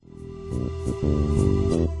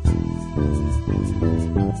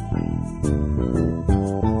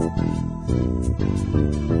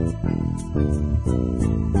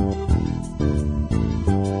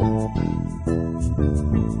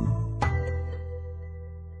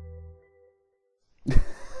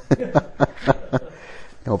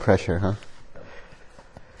No pressure, huh?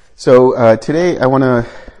 So today I want to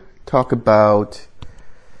talk about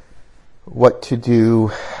what to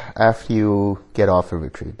do after you get off a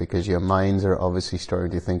retreat, because your minds are obviously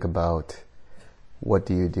starting to think about what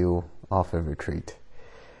do you do off a retreat.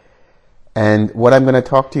 And what I'm going to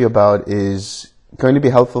talk to you about is going to be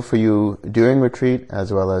helpful for you during retreat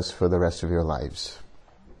as well as for the rest of your lives.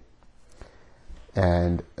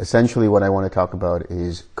 And essentially what I want to talk about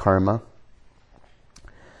is karma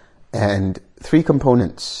and three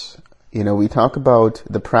components. You know, we talk about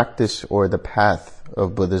the practice or the path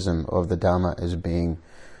of Buddhism, of the Dhamma, as being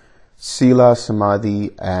Sila,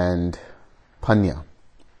 Samadhi, and Panya.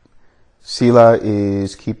 Sila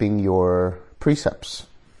is keeping your precepts,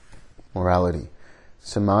 morality.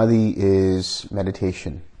 Samadhi is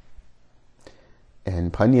meditation.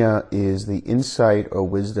 And Panya is the insight or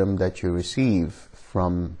wisdom that you receive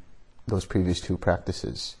from those previous two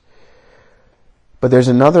practices. But there's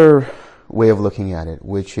another way of looking at it,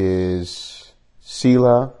 which is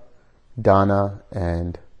Sila, Dana,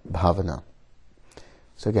 and Bhavana.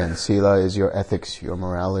 So again, Sila is your ethics, your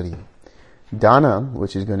morality. Dana,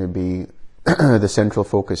 which is going to be the central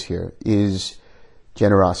focus here, is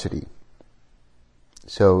generosity.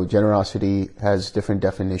 So generosity has different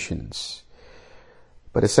definitions.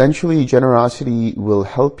 But essentially, generosity will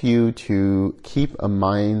help you to keep a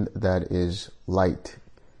mind that is light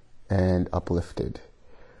and uplifted,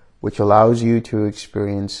 which allows you to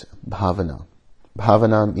experience bhavana.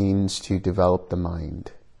 Bhavana means to develop the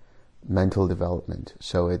mind, mental development.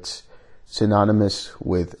 So it's synonymous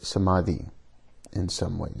with samadhi in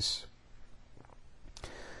some ways.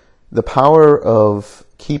 The power of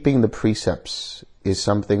keeping the precepts is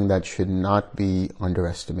something that should not be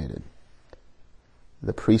underestimated.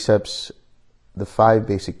 The precepts, the 5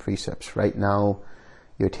 basic precepts. Right now,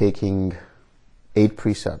 you're taking 8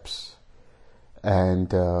 precepts.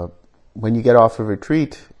 And when you get off a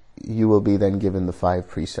retreat, you will be then given the 5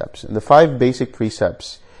 precepts. And the 5 basic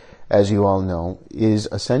precepts, as you all know, is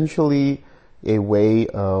essentially a way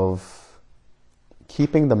of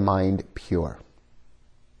keeping the mind pure.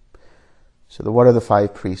 So what are the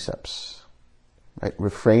 5 precepts? Right?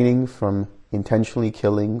 Refraining from intentionally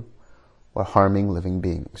killing or harming living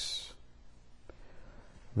beings.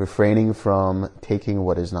 Refraining from taking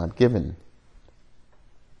what is not given.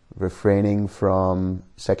 Refraining from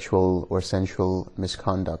sexual or sensual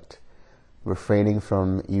misconduct. Refraining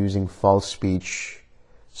from using false speech,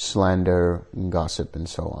 slander, gossip, and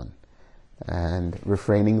so on. And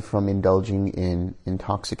refraining from indulging in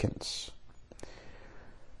intoxicants.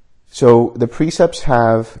 So the precepts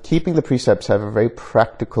keeping the precepts have a very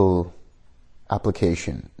practical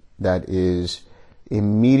application that is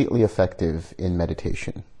immediately effective in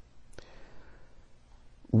meditation.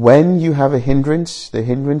 When you have a hindrance, the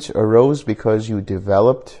hindrance arose because you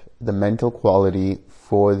developed the mental quality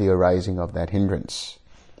for the arising of that hindrance.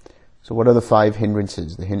 So what are the 5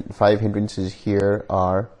 hindrances? The 5 hindrances here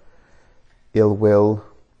are ill will,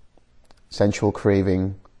 sensual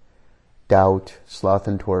craving, doubt, sloth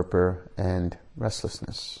and torpor, and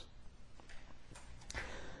restlessness.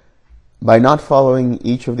 By not following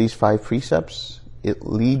each of these 5 precepts, it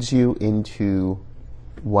leads you into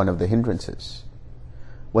one of the hindrances.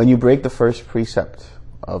 When you break the first precept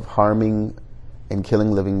of harming and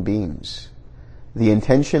killing living beings, the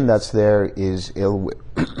intention that's there is ill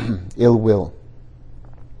will.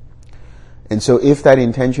 And so if that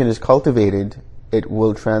intention is cultivated, it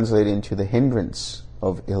will translate into the hindrance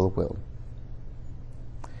of ill will.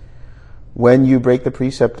 When you break the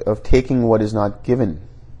precept of taking what is not given,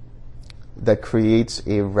 that creates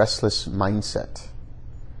a restless mindset.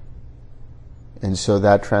 And so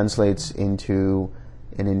that translates into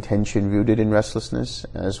an intention rooted in restlessness,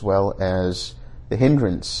 as well as the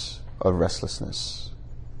hindrance of restlessness.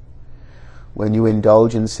 When you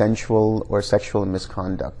indulge in sensual or sexual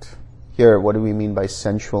misconduct. Here, what do we mean by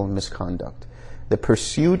sensual misconduct? The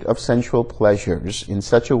pursuit of sensual pleasures in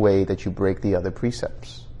such a way that you break the other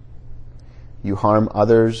precepts. You harm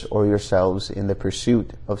others or yourselves in the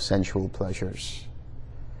pursuit of sensual pleasures.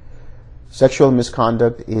 Sexual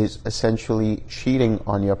misconduct is essentially cheating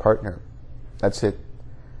on your partner. That's it.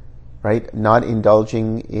 Right? Not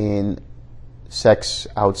indulging in sex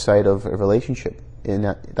outside of a relationship.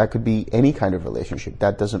 That could be any kind of relationship.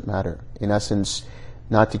 That doesn't matter. In essence,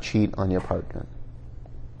 not to cheat on your partner.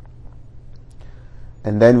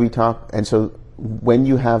 And then we talk, and so when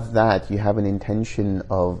you have that, you have an intention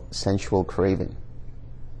of sensual craving.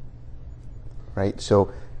 Right?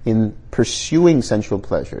 So in pursuing sensual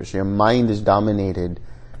pleasures, your mind is dominated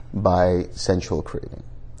by sensual craving.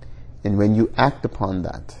 And when you act upon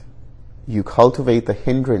that, you cultivate the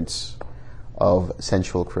hindrance of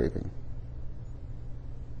sensual craving.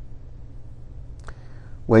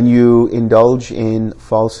 When you indulge in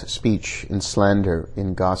false speech, in slander,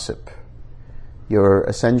 in gossip, you're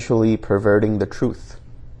essentially perverting the truth.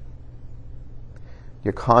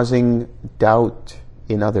 You're causing doubt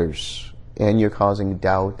in others, and you're causing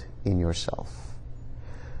doubt in yourself.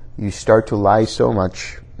 You start to lie so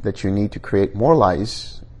much that you need to create more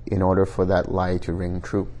lies in order for that lie to ring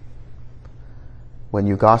true. When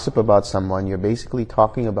you gossip about someone, you're basically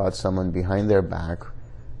talking about someone behind their back,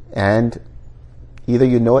 and either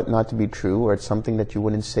you know it not to be true, or it's something that you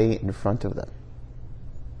wouldn't say in front of them.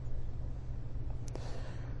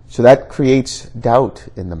 So that creates doubt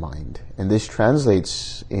in the mind, and this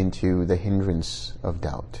translates into the hindrance of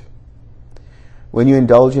doubt. When you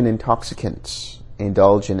indulge in intoxicants,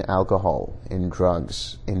 indulge in alcohol, in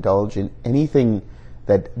drugs, indulge in anything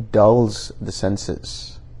that dulls the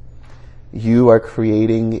senses, you are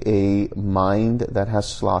creating a mind that has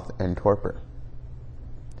sloth and torpor.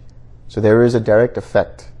 So there is a direct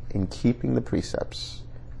effect in keeping the precepts,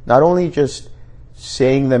 not only just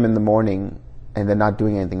saying them in the morning and then not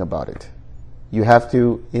doing anything about it. You have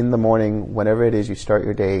to, in the morning, whenever it is you start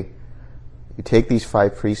your day, you take these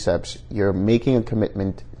 5 precepts, you're making a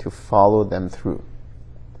commitment to follow them through.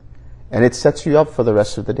 And it sets you up for the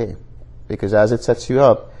rest of the day. Because as it sets you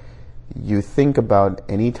up, you think about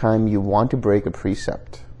any time you want to break a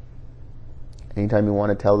precept, anytime you want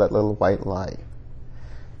to tell that little white lie,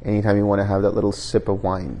 anytime you want to have that little sip of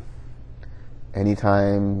wine,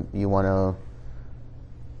 anytime you want to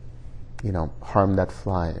harm that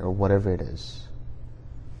fly or whatever it is.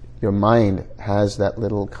 Your mind has that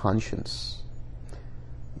little conscience,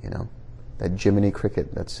 that Jiminy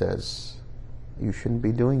Cricket that says, you shouldn't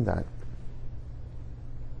be doing that.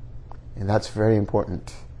 And that's very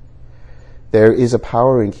important. There is a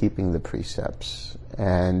power in keeping the precepts,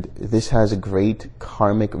 and this has a great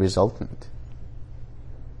karmic resultant.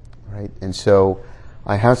 Right? And so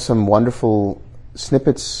I have some wonderful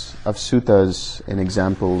snippets of suttas and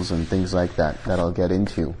examples and things like that I'll get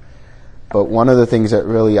into. But one of the things that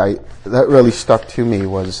really stuck to me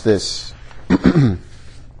was this.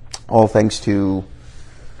 All thanks to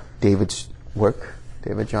David's work,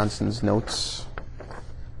 David Johnson's notes.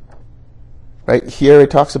 Right here it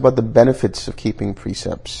talks about the benefits of keeping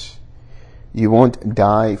precepts. You won't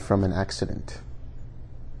die from an accident.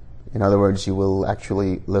 In other words, you will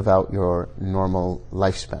actually live out your normal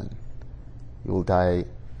lifespan. You will die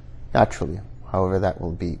naturally, however that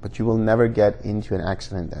will be. But you will never get into an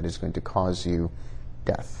accident that is going to cause you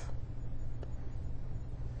death.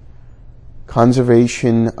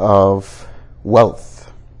 Conservation of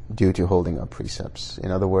wealth due to holding up precepts.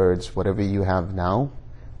 In other words, whatever you have now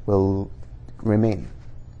will remain.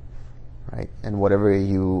 Right? And whatever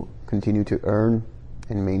you continue to earn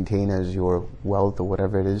and maintain as your wealth or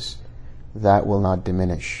whatever it is, that will not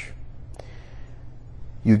diminish.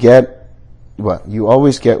 You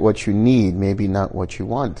always get what you need, maybe not what you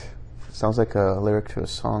want. Sounds like a lyric to a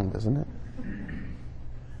song, doesn't it?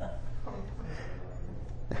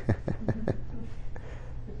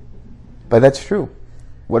 But that's true.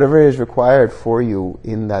 Whatever is required for you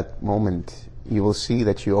in that moment, you will see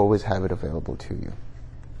that you always have it available to you.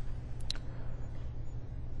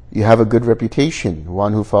 You have a good reputation.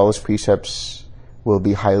 One who follows precepts will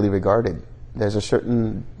be highly regarded. There's a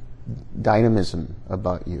certain dynamism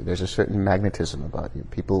about you. There's a certain magnetism about you.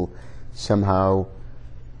 People somehow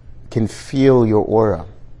can feel your aura,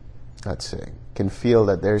 let's say, can feel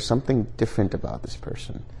that there's something different about this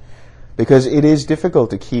person. Because it is difficult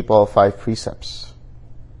to keep all 5 precepts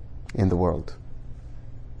in the world.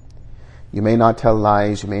 You may not tell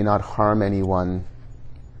lies, you may not harm anyone,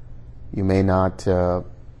 you may not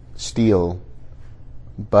steal,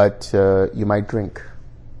 but you might drink.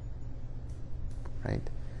 Right?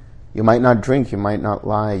 You might not drink, you might not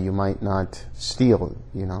lie, you might not steal,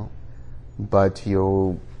 but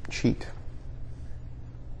you'll cheat.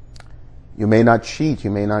 You may not cheat,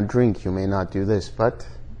 you may not drink, you may not do this, but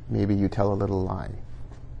maybe you tell a little lie.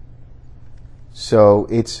 So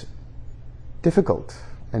it's difficult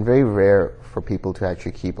and very rare for people to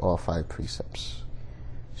actually keep all 5 precepts.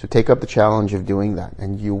 So take up the challenge of doing that,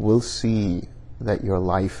 and you will see that your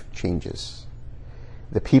life changes.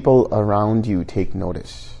 The people around you take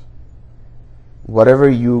notice. Whatever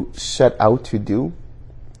you set out to do,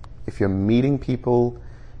 if you're meeting people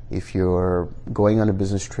if you're going on a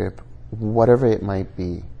business trip, whatever it might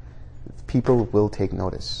be, people will take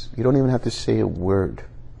notice. You don't even have to say a word.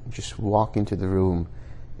 Just walk into the room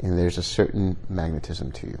and there's a certain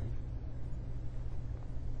magnetism to you.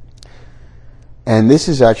 And this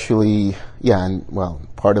is actually,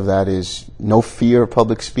 part of that is no fear of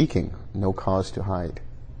public speaking, no cause to hide.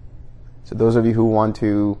 So those of you who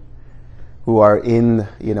are in,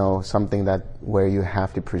 something where you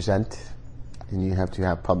have to present and you have to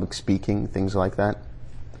have public speaking, things like that,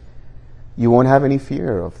 you won't have any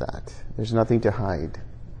fear of that. There's nothing to hide.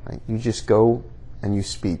 Right? You just go and you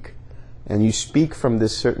speak. And you speak from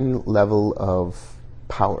this certain level of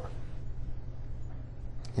power.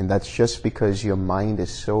 And that's just because your mind is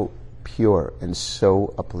so pure and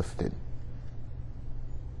so uplifted.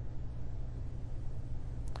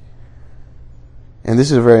 And this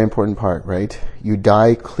is a very important part, right? You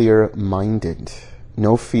die clear-minded.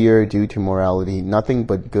 No fear due to morality. Nothing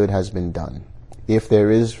but good has been done. If there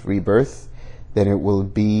is rebirth, then it will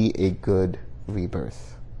be a good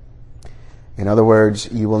rebirth. In other words,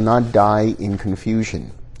 you will not die in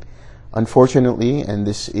confusion. Unfortunately, and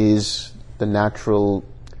this is the natural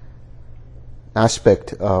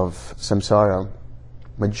aspect of samsara,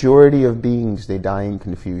 majority of beings, they die in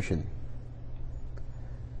confusion.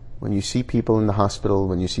 When you see people in the hospital,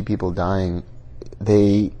 when you see people dying,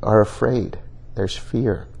 they are afraid. There's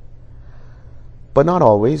fear. But not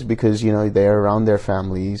always, because, they're around their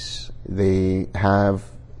families. They have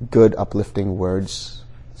good uplifting words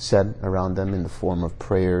said around them in the form of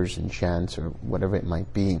prayers and chants or whatever it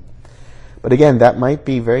might be. But again, that might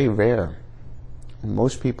be very rare.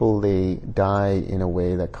 Most people, they die in a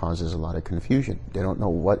way that causes a lot of confusion. They don't know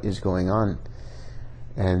what is going on.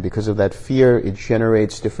 And because of that fear, it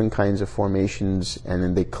generates different kinds of formations, and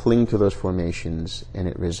then they cling to those formations, and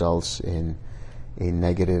it results in a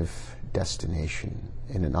negative destination,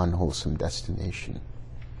 in an unwholesome destination.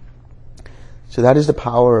 So that is the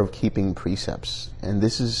power of keeping precepts. And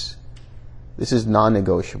this is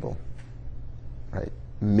non-negotiable, right?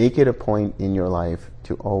 Make it a point in your life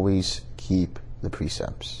to always keep the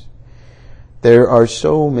precepts. There are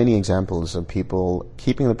so many examples of people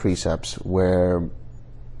keeping the precepts where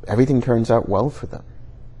everything turns out well for them.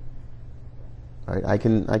 Right? I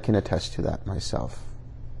can attest to that myself.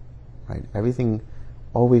 Right? Everything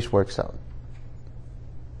always works out.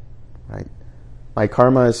 Right? My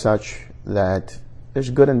karma is such that there's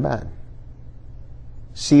good and bad.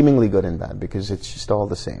 Seemingly good and bad, because it's just all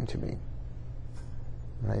the same to me.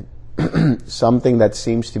 Right? Something that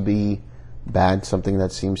seems to be bad, something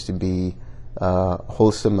that seems to be a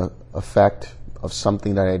wholesome effect of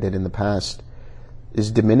something that I did in the past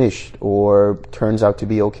is diminished or turns out to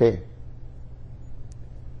be okay.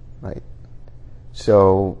 Right?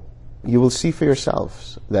 So you will see for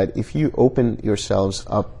yourselves that if you open yourselves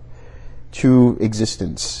up to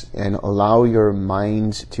existence and allow your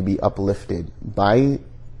minds to be uplifted by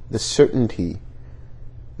the certainty,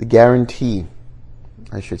 the guarantee,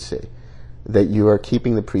 I should say, that you are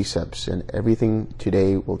keeping the precepts and everything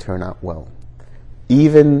today will turn out well.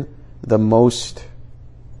 Even the most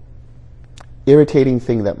irritating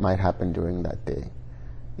thing that might happen during that day,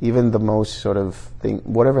 even the most sort of thing,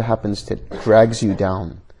 whatever happens that drags you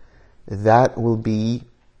down, that will be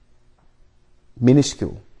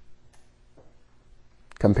minuscule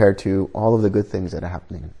compared to all of the good things that are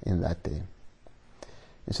happening in that day.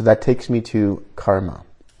 And so that takes me to karma.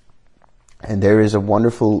 And there is a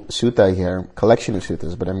wonderful sutta here, collection of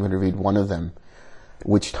suttas, but I'm going to read one of them,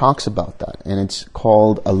 which talks about that. And it's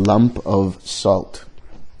called A Lump of Salt.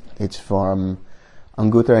 It's from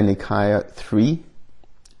Anguttara Nikaya 3,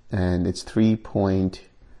 and it's 3.100,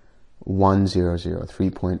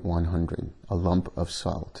 3.100, a lump of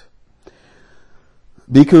salt.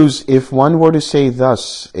 Because if one were to say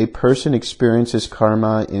thus, a person experiences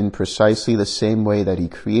karma in precisely the same way that he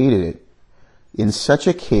created it, in such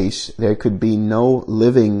a case, there could be no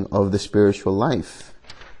living of the spiritual life,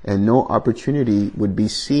 and no opportunity would be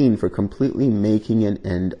seen for completely making an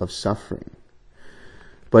end of suffering.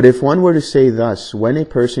 But if one were to say thus, when a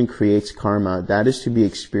person creates karma that is to be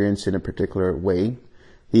experienced in a particular way,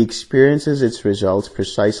 he experiences its results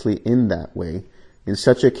precisely in that way. In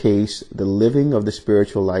such a case, the living of the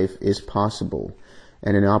spiritual life is possible,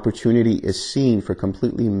 and an opportunity is seen for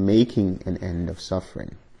completely making an end of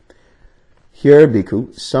suffering. Here,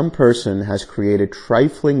 Bhikkhu, some person has created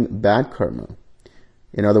trifling bad karma.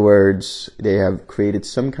 In other words, they have created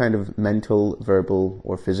some kind of mental, verbal,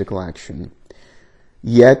 or physical action.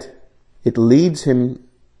 Yet, it leads him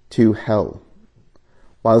to hell.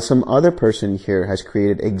 While some other person here has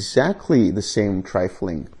created exactly the same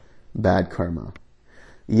trifling bad karma.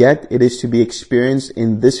 yet it is to be experienced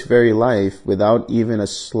in this very life without even a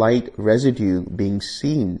slight residue being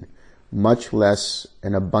seen, much less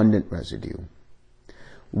an abundant residue.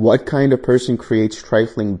 What kind of person creates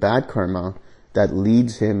trifling bad karma that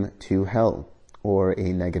leads him to hell or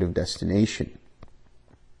a negative destination?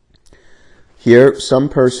 Here, some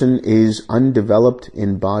person is undeveloped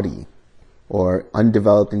in body or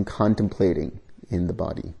undeveloped in contemplating in the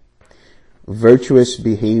body. Virtuous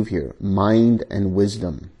behavior, mind and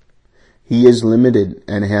wisdom. He is limited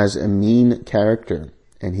and has a mean character,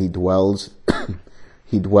 and he dwells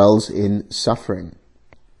in suffering.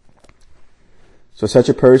 So such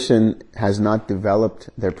a person has not developed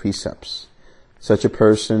their precepts. Such a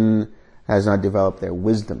person has not developed their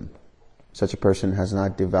wisdom. Such a person has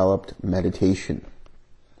not developed meditation.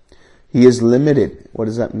 He is limited. What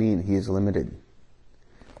does that mean? He is limited.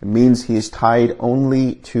 It means he is tied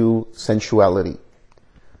only to sensuality.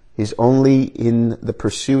 He's only in the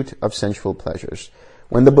pursuit of sensual pleasures.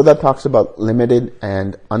 When the Buddha talks about limited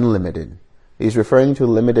and unlimited, he's referring to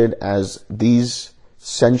limited as these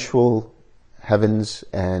sensual heavens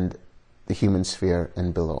and the human sphere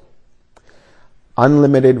and below.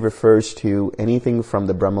 Unlimited refers to anything from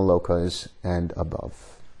the Brahmalokas and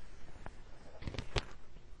above.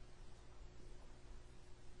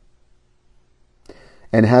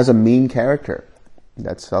 And has a mean character.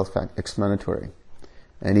 That's self-explanatory.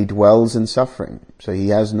 And he dwells in suffering. So he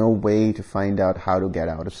has no way to find out how to get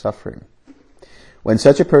out of suffering. When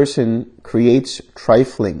such a person creates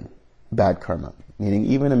trifling bad karma, meaning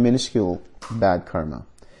even a minuscule bad karma,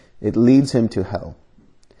 it leads him to hell.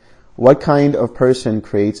 What kind of person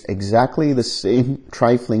creates exactly the same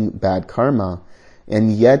trifling bad karma,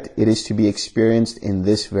 and yet it is to be experienced in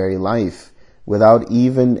this very life, without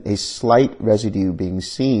even a slight residue being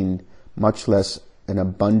seen, much less an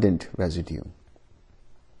abundant residue?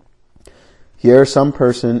 Here, some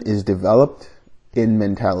person is developed in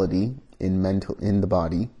mentality, in the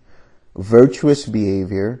body, virtuous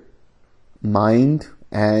behavior, mind,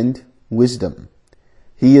 and wisdom.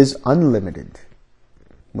 He is unlimited.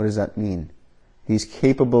 What does that mean? He's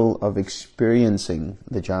capable of experiencing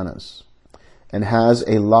the jhanas and has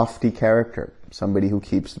a lofty character, somebody who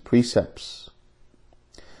keeps the precepts.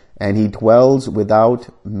 And he dwells without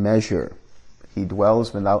measure. He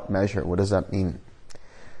dwells without measure. What does that mean?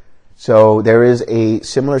 So there is a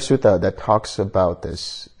similar sutta that talks about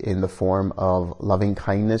this in the form of loving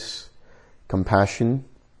kindness, compassion,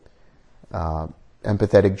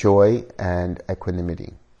 empathetic joy, and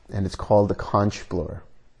equanimity. And it's called the conch blower.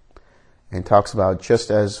 And talks about just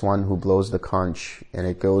as one who blows the conch and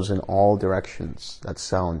it goes in all directions, that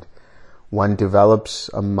sound, one develops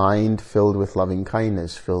a mind filled with loving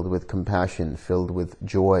kindness, filled with compassion, filled with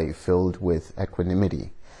joy, filled with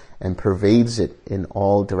equanimity, and pervades it in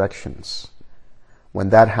all directions. When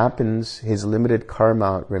that happens, his limited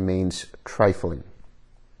karma remains trifling,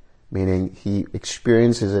 meaning he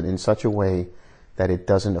experiences it in such a way that it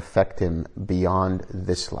doesn't affect him beyond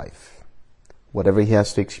this life. Whatever he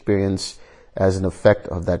has to experience as an effect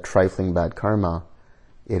of that trifling bad karma,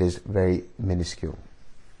 it is very minuscule.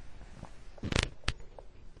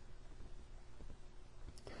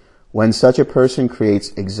 When such a person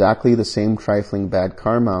creates exactly the same trifling bad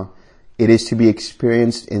karma, it is to be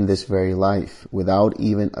experienced in this very life, without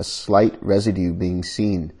even a slight residue being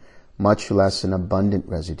seen, much less an abundant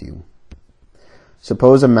residue.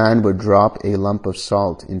 Suppose a man would drop a lump of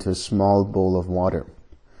salt into a small bowl of water.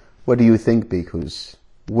 What do you think, bhikkhus?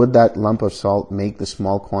 Would that lump of salt make the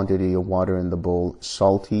small quantity of water in the bowl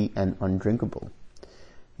salty and undrinkable?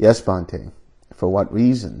 Yes, Bhante. For what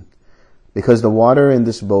reason? Because the water in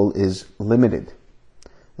this bowl is limited.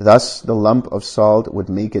 Thus, the lump of salt would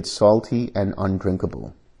make it salty and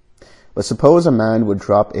undrinkable. But suppose a man would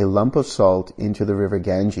drop a lump of salt into the river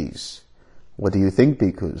Ganges. What do you think,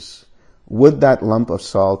 bhikkhus? Would that lump of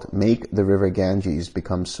salt make the river Ganges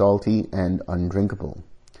become salty and undrinkable?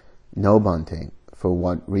 No, Bhante. For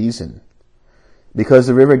what reason? Because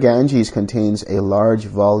the river Ganges contains a large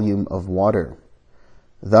volume of water.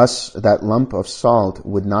 Thus, that lump of salt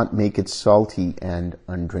would not make it salty and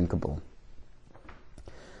undrinkable.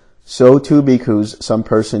 So too, bhikkhus, some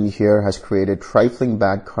person here has created trifling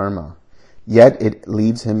bad karma, yet it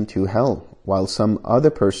leads him to hell, while some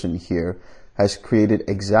other person here has created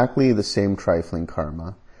exactly the same trifling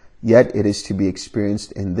karma, yet it is to be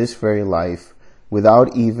experienced in this very life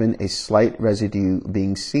without even a slight residue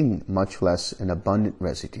being seen, much less an abundant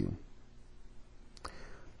residue.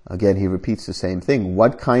 Again, he repeats the same thing.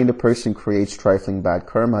 What kind of person creates trifling bad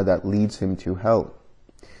karma that leads him to hell?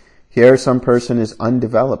 Here, some person is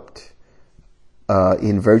undeveloped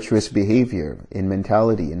in virtuous behavior, in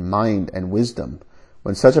mentality, in mind and wisdom.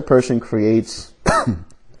 When such a person creates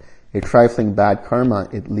a trifling bad karma,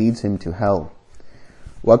 it leads him to hell.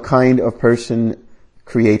 What kind of person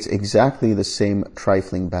creates exactly the same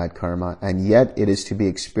trifling bad karma, and yet it is to be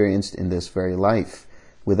experienced in this very life,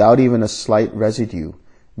 without even a slight residue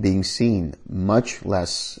being seen, much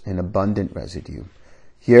less an abundant residue?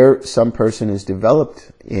 Here, some person is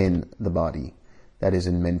developed in the body, that is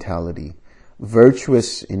in mentality,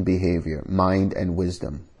 virtuous in behavior, mind, and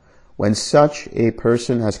wisdom. When such a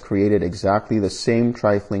person has created exactly the same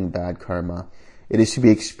trifling bad karma, it is to be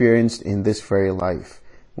experienced in this very life,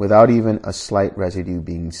 without even a slight residue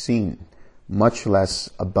being seen, much less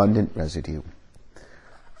abundant residue.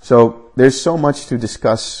 So there's so much to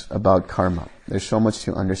discuss about karma. There's so much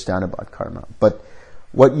to understand about karma. But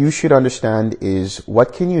what you should understand is,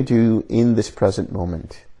 what can you do in this present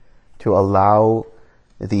moment to allow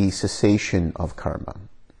the cessation of karma?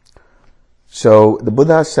 So the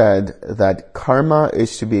Buddha said that karma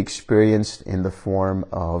is to be experienced in the form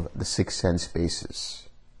of the 6 sense bases,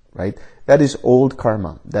 right? That is old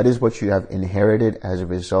karma. That is what you have inherited as a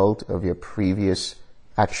result of your previous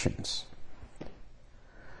actions.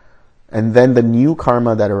 And then the new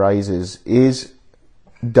karma that arises is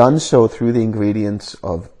done so through the ingredients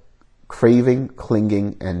of craving,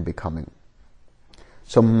 clinging, and becoming.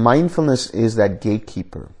 So mindfulness is that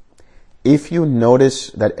gatekeeper. If you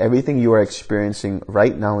notice that everything you are experiencing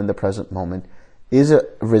right now in the present moment is a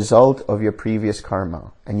result of your previous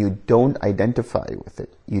karma, and you don't identify with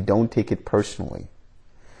it, you don't take it personally,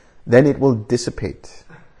 then it will dissipate.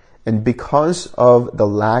 And because of the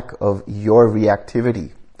lack of your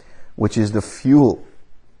reactivity, which is the fuel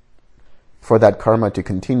for that karma to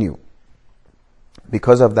continue,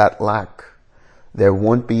 because of that lack, there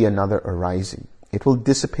won't be another arising. It will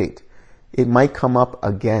dissipate. It might come up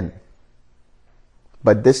again,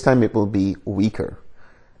 but this time it will be weaker.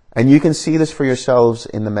 And you can see this for yourselves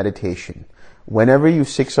in the meditation. Whenever you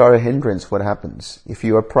 6R a hindrance, what happens? If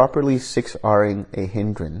you are properly 6Ring a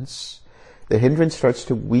hindrance, the hindrance starts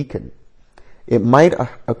to weaken. It might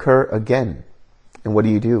occur again. And what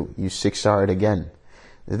do? You 6R it again.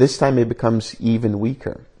 This time it becomes even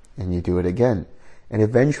weaker, and you do it again. And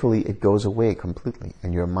eventually it goes away completely,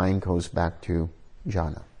 and your mind goes back to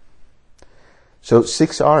jhana. So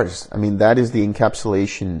 6 R's, that is the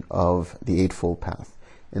encapsulation of the Eightfold Path.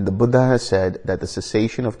 And the Buddha has said that the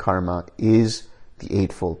cessation of karma is the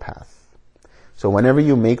Eightfold Path. So whenever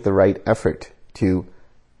you make the right effort to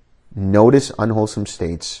notice unwholesome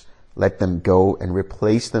states, let them go and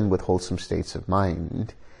replace them with wholesome states of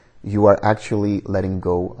mind, you are actually letting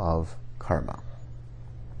go of karma.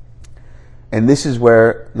 And this is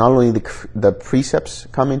where not only the precepts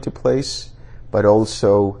come into place, but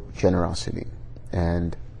also generosity.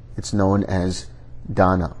 And it's known as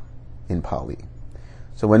dana in Pali.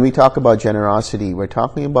 So when we talk about generosity, we're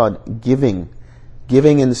talking about giving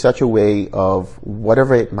in such a way of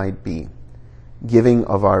whatever it might be, giving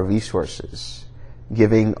of our resources,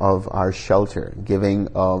 giving of our shelter, giving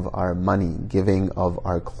of our money, giving of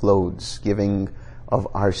our clothes, giving of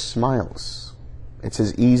our smiles. It's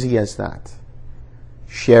as easy as that.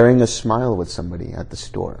 Sharing a smile with somebody at the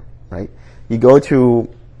store, right? You go to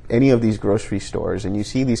any of these grocery stores and you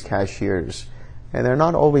see these cashiers, and they're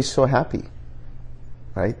not always so happy,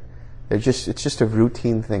 right? It's just a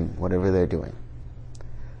routine thing, whatever they're doing.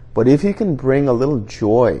 But if you can bring a little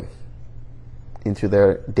joy into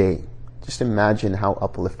their day, just imagine how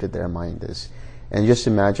uplifted their mind is. And just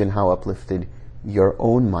imagine how uplifted your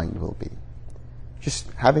own mind will be.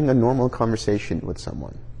 Just having a normal conversation with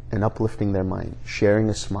someone and uplifting their mind, sharing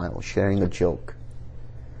a smile, sharing a joke.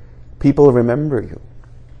 People remember you,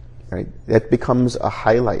 right? That becomes a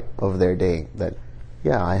highlight of their day, that,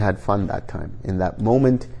 yeah, I had fun that time. In that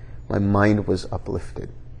moment, my mind was uplifted.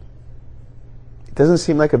 It doesn't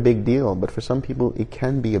seem like a big deal, but for some people, it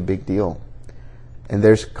can be a big deal. And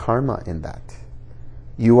there's karma in that.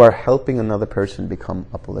 You are helping another person become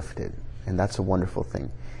uplifted, and that's a wonderful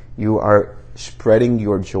thing. You are spreading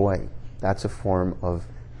your joy. That's a form of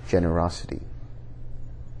generosity,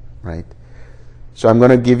 right? So I'm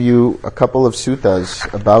going to give you a couple of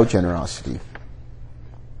suttas about generosity.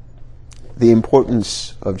 The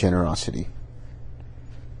importance of generosity.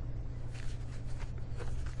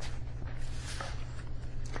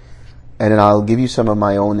 And then I'll give you some of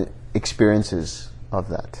my own experiences of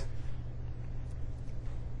that.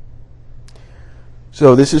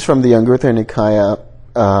 So this is from the Anguttara Nikaya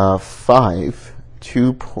 5,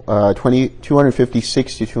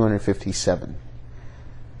 256 to 257.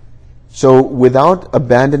 So without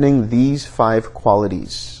abandoning these 5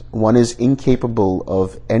 qualities, one is incapable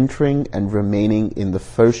of entering and remaining in the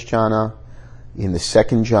first jhana, in the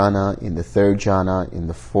second jhana, in the third jhana, in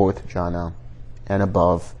the fourth jhana, and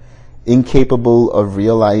above, incapable of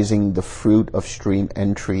realizing the fruit of stream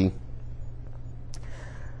entry,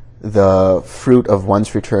 the fruit of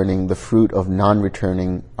once returning, the fruit of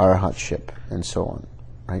non-returning arhatship, and so on,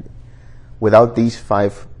 right? Without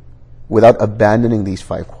abandoning these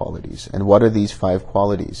 5 qualities. And what are these 5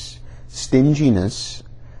 qualities? Stinginess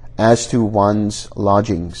as to one's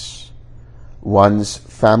lodgings, one's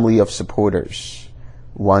family of supporters,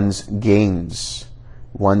 one's gains,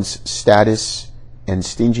 one's status, and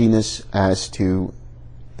stinginess as to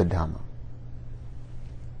the Dhamma.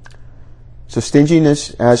 So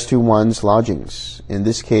stinginess as to one's lodgings. In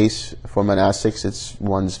this case, for monastics, it's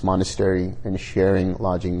one's monastery and sharing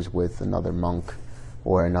lodgings with another monk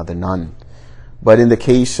or another nun. But in the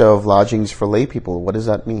case of lodgings for lay people, what does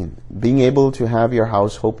that mean? Being able to have your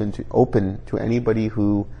house open to anybody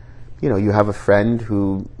who, you have a friend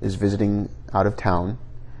who is visiting out of town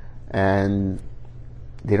and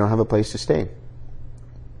they don't have a place to stay.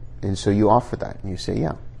 And so you offer that and you say,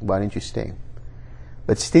 yeah, why don't you stay?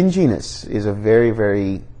 But stinginess is a very,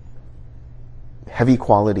 very heavy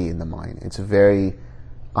quality in the mind. It's a very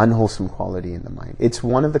unwholesome quality in the mind. It's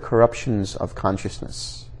one of the corruptions of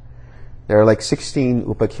consciousness. There are like 16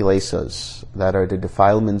 upakilesas that are the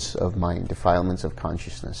defilements of mind, defilements of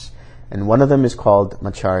consciousness. And one of them is called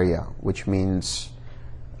macharya, which means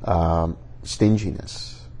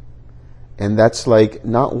stinginess. And that's like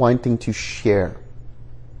not wanting to share.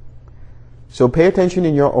 So pay attention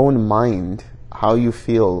in your own mind how you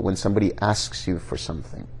feel when somebody asks you for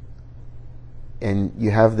something. And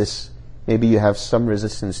you have this, maybe you have some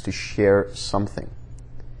resistance to share something.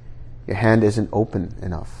 Your hand isn't open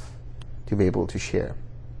enough to be able to share.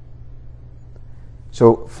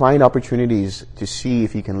 So find opportunities to see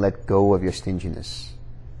if you can let go of your stinginess,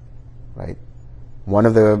 right? One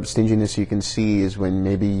of the stinginess you can see is when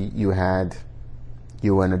maybe you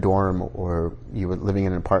were in a dorm or you were living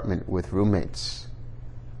in an apartment with roommates,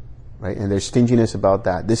 right? And there's stinginess about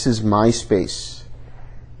that. This is my space.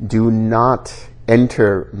 Do not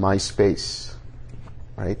enter my space,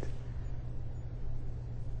 right?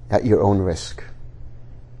 At your own risk.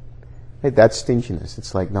 Right? That's stinginess.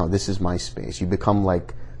 It's like, no, this is my space. You become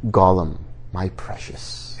like Gollum, my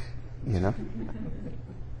precious,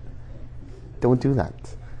 Don't do that.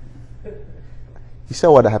 You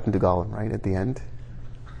saw what happened to Gollum, right, at the end?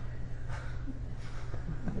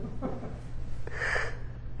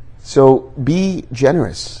 So be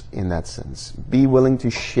generous in that sense. Be willing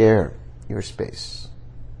to share your space,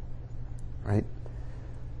 right?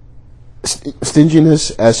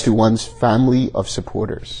 Stinginess as to one's family of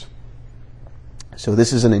supporters. So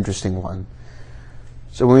this is an interesting one.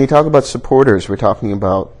 So when we talk about supporters, we're talking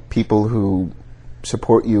about people who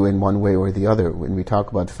support you in one way or the other. When we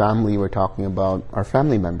talk about family, we're talking about our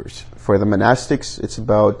family members. For the monastics, it's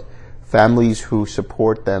about families who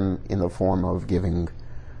support them in the form of giving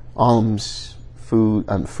alms,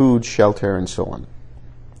 food, shelter, and so on.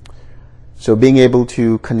 So being able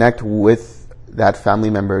to connect with that family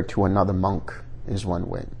member to another monk is one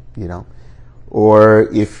way,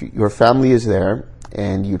 Or if your family is there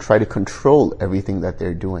and you try to control everything that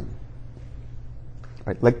they're doing,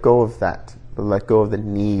 right? Let go of that. Let go of the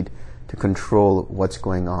need to control what's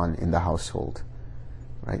going on in the household,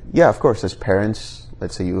 right? Yeah, of course, as parents,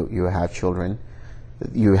 let's say you have children,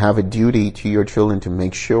 you have a duty to your children to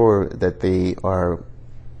make sure that they are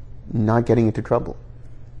not getting into trouble.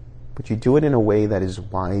 But you do it in a way that is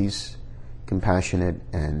wise, compassionate,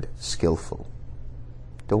 and skillful.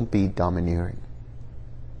 Don't be domineering.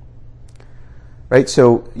 Right?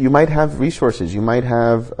 So you might have resources. You might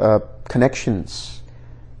have connections.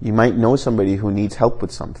 You might know somebody who needs help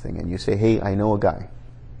with something. And you say, hey, I know a guy.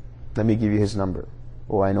 Let me give you his number.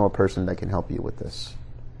 Or I know a person that can help you with this.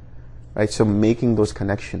 Right? So making those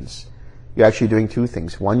connections. You're actually doing two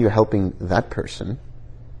things. One, you're helping that person.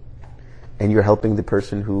 And you're helping the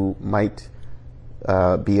person who might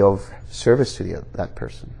be of service to that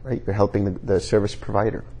person. Right? You're helping the service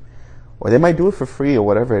provider. Or they might do it for free or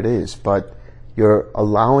whatever it is. But you're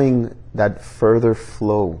allowing that further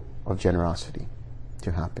flow of generosity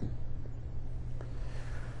to happen.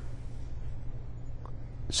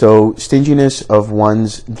 So stinginess of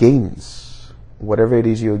one's gains, whatever it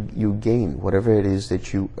is you gain, whatever it is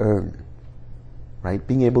that you earn, right?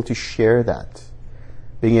 Being able to share that,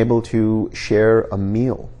 being able to share a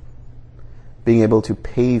meal, being able to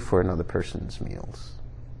pay for another person's meals,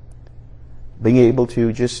 being able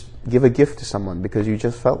to just give a gift to someone because you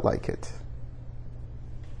just felt like it.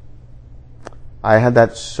 I had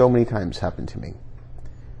that so many times happen to me.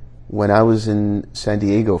 When I was in San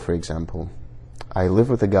Diego, for example, I lived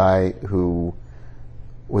with a guy who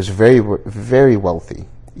was very, very wealthy.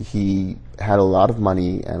 He had a lot of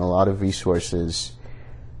money and a lot of resources.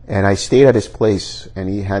 And I stayed at his place, and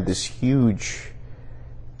he had this huge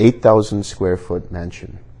 8,000 square foot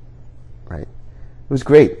mansion, right? It was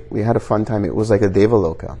great. We had a fun time. It was like a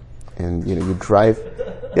Devaloka. And, you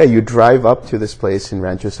drive up to this place in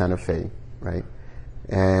Rancho Santa Fe, right?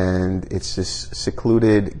 And it's this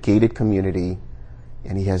secluded, gated community.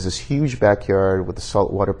 And he has this huge backyard with a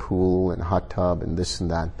saltwater pool and a hot tub and this and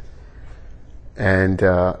that. And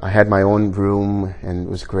I had my own room, and it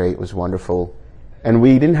was great. It was wonderful. And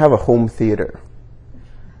we didn't have a home theater.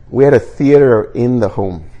 We had a theater in the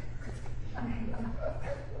home.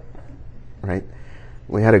 Right?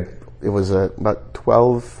 It was about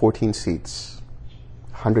 12, 14 seats,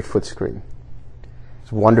 100-foot screen.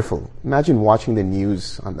 It's wonderful. Imagine watching the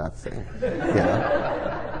news on that thing. You know?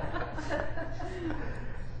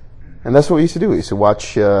 And that's what we used to do. We used to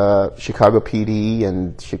watch Chicago PD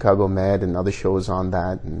and Chicago Med and other shows on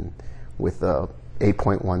that, and with the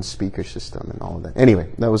 8.1 speaker system and all of that. Anyway,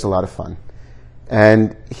 that was a lot of fun.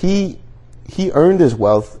 And he earned his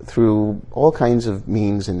wealth through all kinds of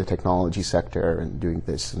means in the technology sector and doing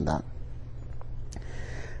this and that.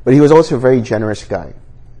 But he was also a very generous guy.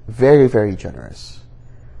 Very, very generous.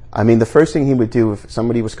 I mean, the first thing he would do if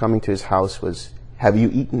somebody was coming to his house was, "Have you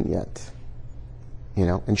eaten yet?" You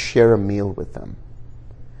know, and share a meal with them.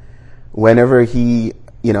 Whenever he,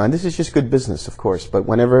 and this is just good business, of course, but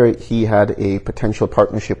whenever he had a potential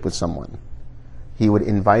partnership with someone, he would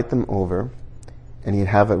invite them over, and he'd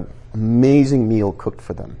have an amazing meal cooked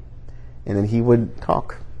for them. And then he would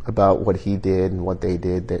talk about what he did and what they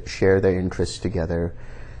did, that share their interests together,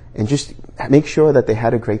 and just make sure that they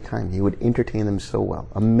had a great time. He would entertain them so well.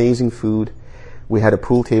 Amazing food. We had a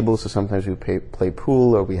pool table, so sometimes we play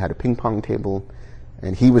pool, or we had a ping pong table.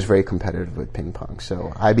 And he was very competitive with ping pong,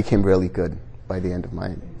 so I became really good by the end of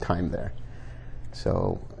my time there.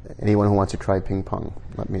 So anyone who wants to try ping pong,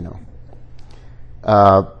 let me know.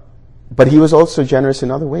 But he was also generous in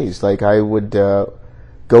other ways. Like, I would go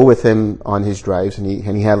with him on his drives, and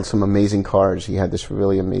he had some amazing cars. He had this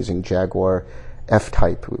really amazing Jaguar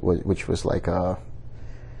F-Type, which was like a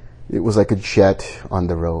jet on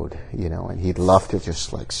the road, and he'd love to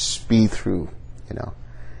just like speed through,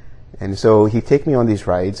 And so he'd take me on these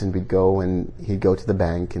rides, and he'd go to the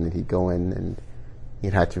bank, and then he'd go in, and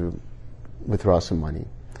he'd had to withdraw some money.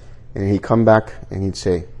 And he'd come back, and he'd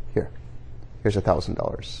say, here's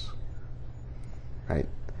 $1,000. Right?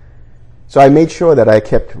 So I made sure that I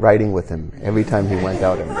kept riding with him every time he went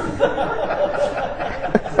out.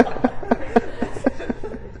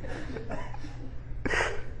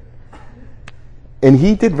 And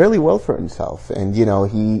he did really well for himself. And,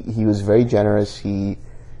 he was very generous. He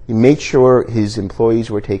made sure his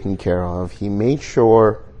employees were taken care of. He made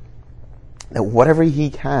sure that whatever he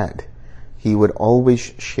had, he would always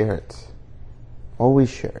share it. Always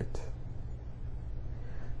share it.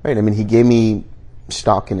 Right? I mean, he gave me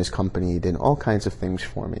stock in his company. He did all kinds of things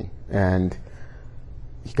for me. And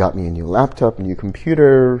he got me a new laptop, a new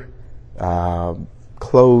computer,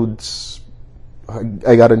 clothes.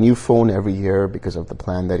 I got a new phone every year because of the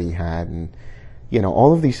plan that he had. And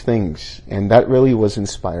all of these things. And that really was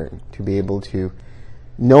inspiring, to be able to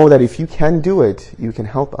know that if you can do it, you can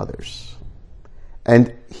help others.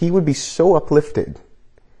 And he would be so uplifted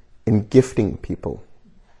in gifting people,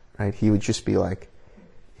 right? He would just be like,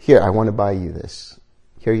 here, I want to buy you this.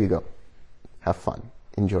 Here you go. Have fun.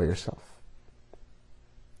 Enjoy yourself.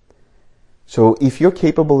 So if you're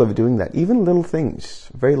capable of doing that, even little things,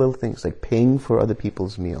 very little things, like paying for other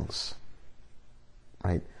people's meals,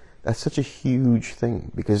 right? That's such a huge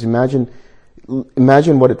thing, because imagine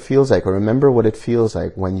what it feels like, or remember what it feels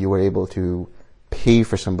like when you were able to pay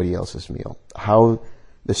for somebody else's meal. How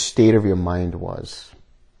the state of your mind was.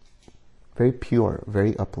 Very pure,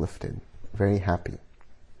 very uplifted, very happy.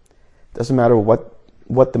 Doesn't matter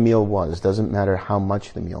what the meal was. Doesn't matter how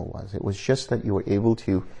much the meal was. It was just that you were able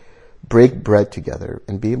to break bread together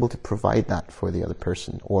and be able to provide that for the other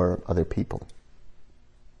person or other people.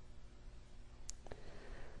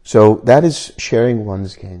 So that is sharing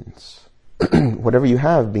one's gains. Whatever you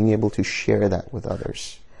have, being able to share that with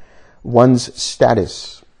others. One's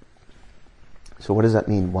status. So what does that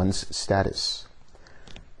mean, one's status?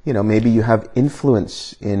 Maybe you have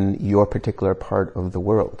influence in your particular part of the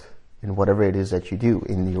world, in whatever it is that you do,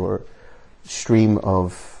 in your stream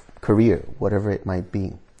of career, whatever it might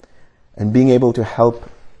be. And being able to help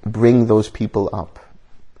bring those people up.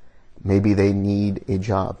 Maybe they need a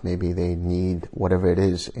job. Maybe they need whatever it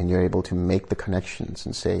is, and you're able to make the connections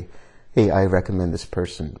and say, hey, I recommend this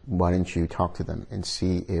person. Why don't you talk to them and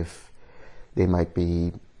see if They might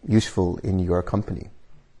be useful in your company.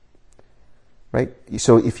 Right?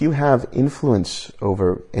 So if you have influence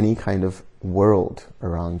over any kind of world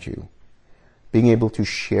around you, being able to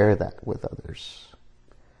share that with others,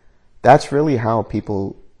 that's really how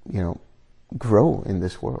people, grow in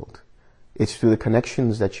this world. It's through the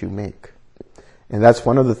connections that you make. And that's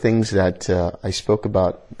one of the things that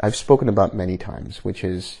I've spoken about many times, which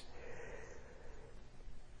is,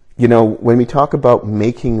 when we talk about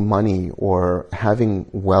making money or having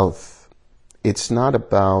wealth, it's not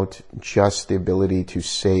about just the ability to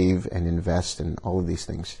save and invest and all of these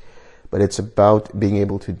things, but it's about being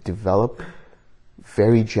able to develop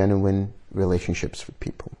very genuine relationships with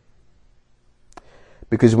people.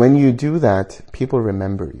 Because when you do that, people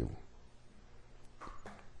remember you.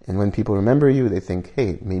 And when people remember you, they think,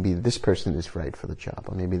 hey, maybe this person is right for the job,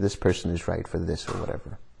 or maybe this person is right for this or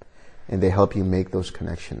whatever. And they help you make those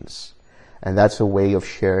connections. And that's a way of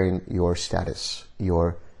sharing your status,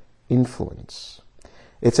 your influence.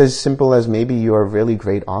 It's as simple as maybe you're a really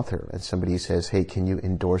great author and somebody says, hey, can you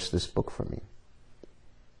endorse this book for me?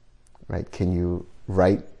 Right? Can you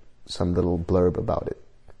write some little blurb about it?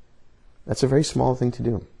 That's a very small thing to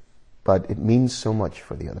do, but it means so much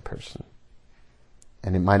for the other person.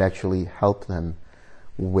 And it might actually help them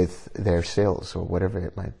with their sales or whatever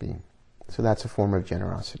it might be. So that's a form of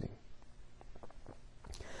generosity.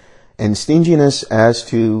 And stinginess as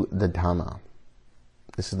to the Dhamma.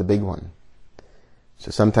 This is the big one.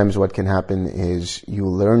 So sometimes what can happen is you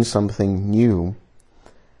learn something new,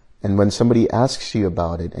 and when somebody asks you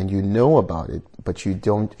about it and you know about it, but you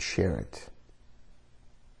don't share it.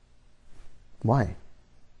 Why?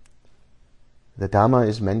 The Dhamma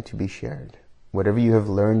is meant to be shared. Whatever you have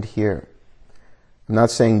learned here. I'm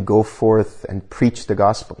not saying go forth and preach the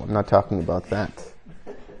gospel. I'm not talking about that.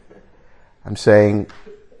 I'm saying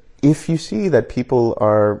if you see that people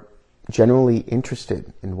are generally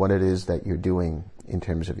interested in what it is that you're doing in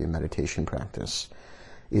terms of your meditation practice,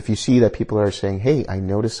 if you see that people are saying, hey, I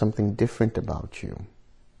noticed something different about you,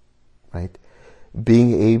 right?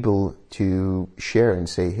 Being able to share and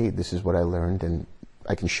say, hey, this is what I learned and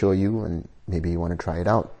I can show you and maybe you want to try it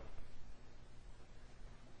out.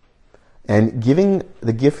 And giving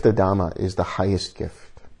the gift of Dhamma is the highest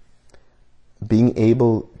gift. Being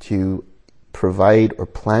able to provide or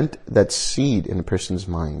plant that seed in a person's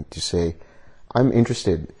mind to say, I'm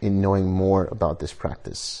interested in knowing more about this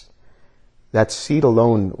practice. That seed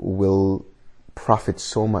alone will profit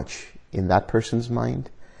so much in that person's mind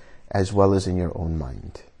as well as in your own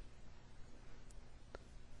mind.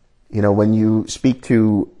 When you speak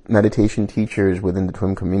to meditation teachers within the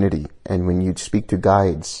Twin community and when you speak to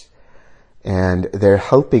guides and they're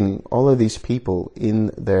helping all of these people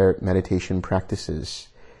in their meditation practices,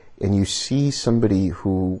 and you see somebody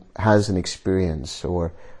who has an experience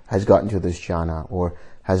or has gotten to this jhana or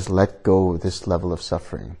has let go of this level of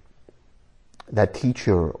suffering, that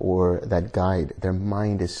teacher or that guide, their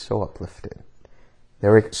mind is so uplifted.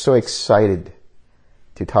 They're so excited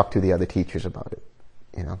to talk to the other teachers about it.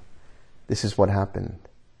 This is what happened.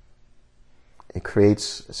 It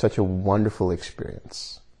creates such a wonderful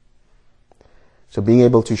experience. So being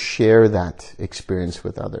able to share that experience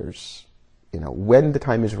with others, when the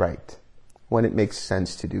time is right, when it makes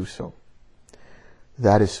sense to do so.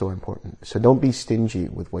 That is so important. So don't be stingy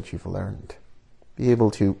with what you've learned. Be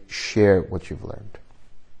able to share what you've learned.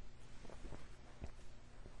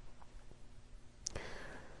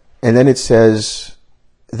 And then it says,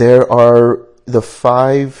 there are the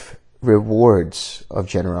 5 rewards of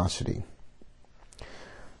generosity.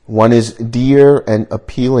 One is dear and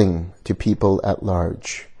appealing to people at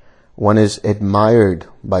large. One is admired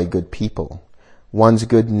by good people. One's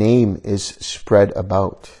good name is spread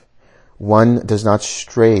about. One does not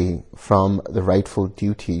stray from the rightful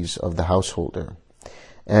duties of the householder.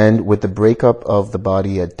 And with the breakup of the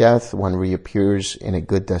body at death, one reappears in a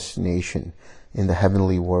good destination in the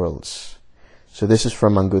heavenly worlds. So this is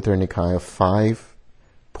from Anguttara Nikaya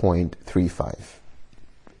 5.35.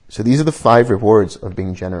 So these are the 5 rewards of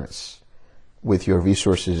being generous with your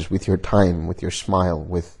resources, with your time, with your smile,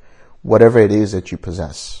 with whatever it is that you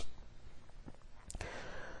possess.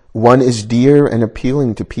 One is dear and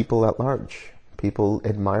appealing to people at large. People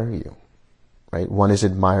admire you, right? One is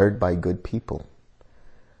admired by good people.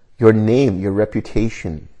 Your name, your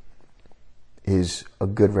reputation is a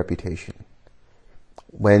good reputation.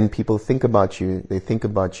 When people think about you, they think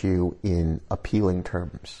about you in appealing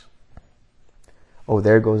terms. Oh,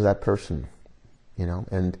 there goes that person,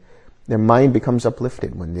 and their mind becomes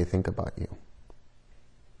uplifted when they think about you.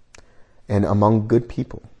 And among good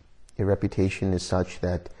people, your reputation is such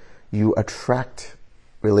that you attract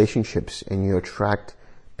relationships and you attract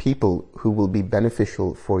people who will be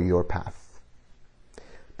beneficial for your path.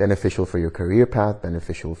 Beneficial for your career path,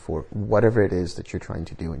 beneficial for whatever it is that you're trying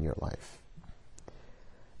to do in your life.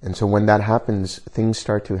 And so when that happens, things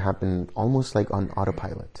start to happen almost like on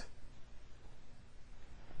autopilot.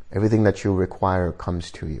 Everything that you require comes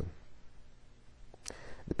to you.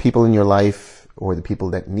 The people in your life, or the people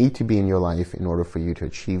that need to be in your life in order for you to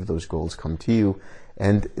achieve those goals, come to you,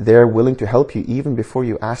 and they're willing to help you even before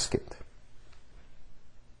you ask it.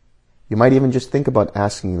 You might even just think about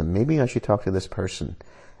asking them, maybe I should talk to this person.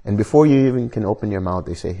 And before you even can open your mouth,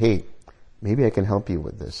 they say, hey, maybe I can help you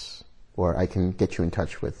with this. Or I can get you in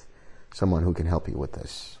touch with someone who can help you with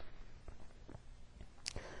this.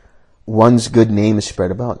 One's good name is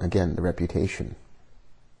spread about. Again, the reputation.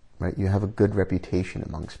 Right? You have a good reputation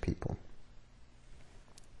amongst people.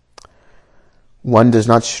 One does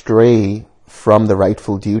not stray from the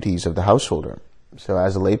rightful duties of the householder. So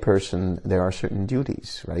as a layperson, there are certain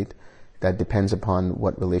duties, right? That depends upon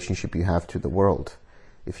what relationship you have to the world.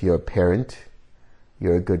 If you're a parent,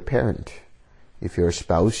 you're a good parent. If you're a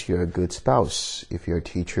spouse, you're a good spouse. If you're a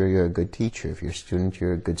teacher, you're a good teacher. If you're a student,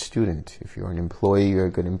 you're a good student. If you're an employee, you're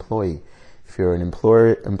a good employee. If you're an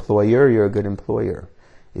employer, you're a good employer.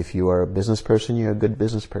 If you are a business person, you're a good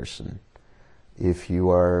business person. If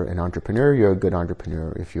you are an entrepreneur, you're a good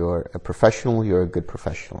entrepreneur. If you're a professional, you're a good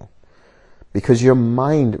professional. Because your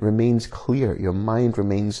mind remains clear, your mind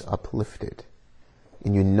remains uplifted,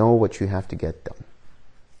 and you know what you have to get done.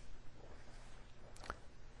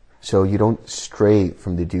 So you don't stray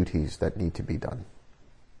from the duties that need to be done.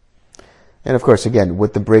 And of course, again,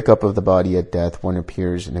 with the breakup of the body at death, one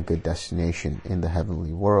appears in a good destination in the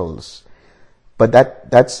heavenly worlds. But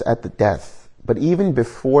that's at the death. But even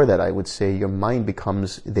before that, I would say your mind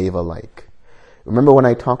becomes Deva-like. Remember when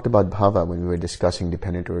I talked about bhava, when we were discussing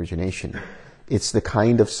dependent origination, it's the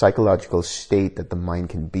kind of psychological state that the mind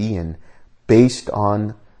can be in based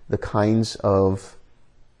on the kinds of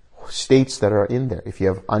states that are in there. If you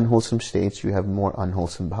have unwholesome states, you have more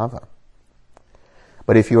unwholesome bhava.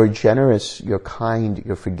 But if you're generous, you're kind,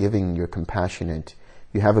 you're forgiving, you're compassionate,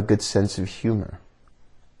 you have a good sense of humor.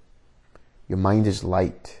 Your mind is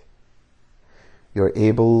light. You're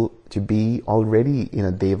able to be already in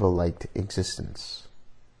a Deva-like existence.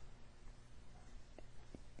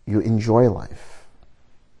 You enjoy life.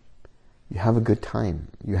 You have a good time.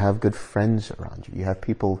 You have good friends around you. You have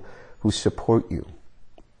people who support you.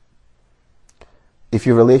 If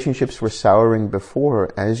your relationships were souring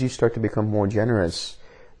before, as you start to become more generous,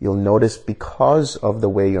 you'll notice because of the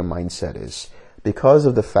way your mindset is, because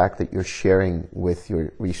of the fact that you're sharing with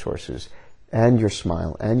your resources and your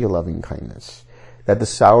smile and your loving kindness, that the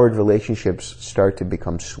soured relationships start to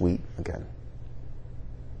become sweet again.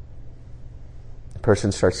 The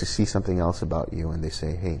person starts to see something else about you and they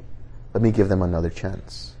say, hey, let me give them another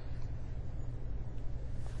chance.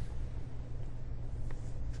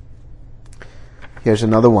 Here's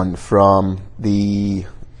another one from the,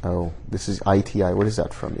 this is ITI. What is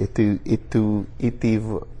that from?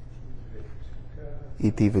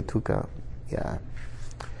 Itivituka. Yeah.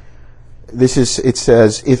 It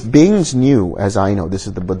says, if beings knew as I know, this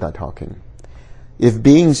is the Buddha talking, if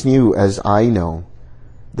beings knew as I know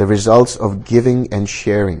the results of giving and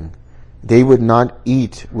sharing, they would not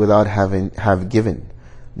eat without have given,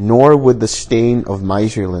 nor would the stain of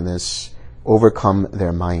miserliness overcome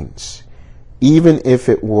their minds. Even if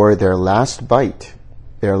it were their last bite,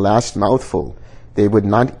 their last mouthful, they would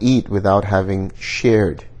not eat without having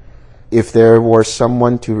shared, if there were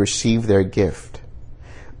someone to receive their gift.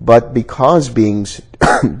 But because beings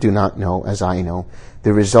do not know, as I know,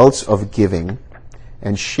 the results of giving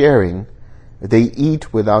and sharing, they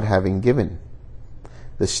eat without having given.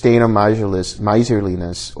 The stain of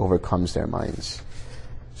miserliness overcomes their minds.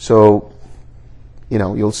 So,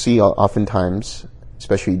 you'll see oftentimes,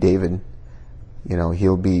 especially David,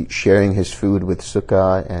 he'll be sharing his food with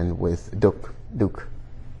Sukha and with Duk,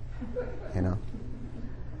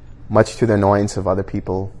 much to the annoyance of other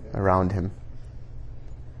people around him.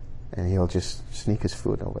 And he'll just sneak his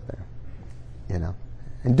food over there,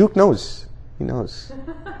 And Duke knows. He knows.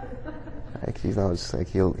 He knows.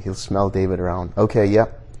 He'll smell David around. Okay,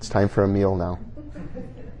 it's time for a meal now.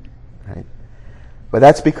 Right? But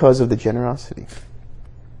that's because of the generosity.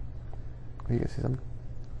 Are you going to say something?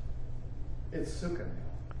 It's Sukha now.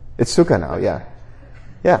 It's Sukha now, yeah.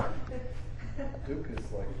 Yeah. Duke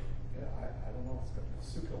is like, I don't know,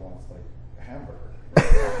 Sukha wants like a hamburger.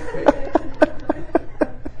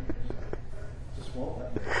 Just won't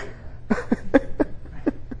let me.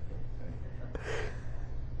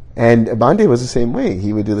 And Bhante was the same way.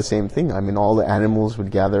 He would do the same thing. I mean, all the animals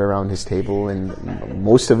would gather around his table and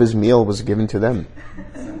most of his meal was given to them.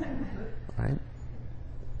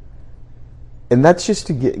 And that's just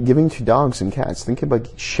giving to dogs and cats. Think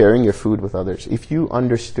about sharing your food with others. If you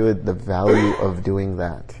understood the value of doing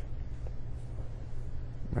that,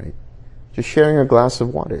 right? Just sharing a glass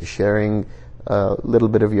of water, sharing a little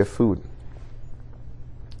bit of your food.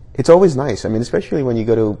 It's always nice. I mean, especially when you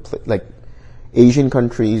go to like Asian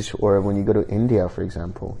countries or when you go to India, for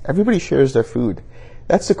example. Everybody shares their food.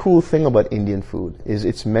 That's the cool thing about Indian food, is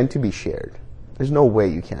it's meant to be shared. There's no way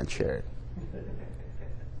you can't share it.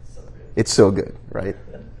 It's so good, right?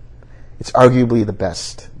 It's arguably the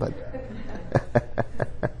best, but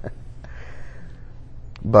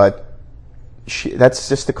but that's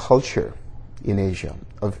just the culture in Asia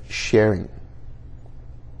of sharing.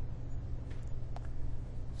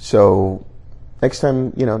 So next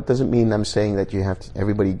time, it doesn't mean I'm saying that you have to,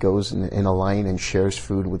 everybody goes in a line and shares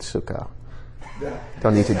food with sukha.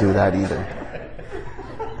 Don't need to do that either.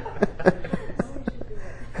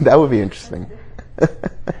 That would be interesting.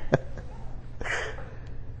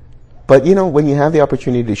 But when you have the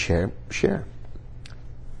opportunity to share.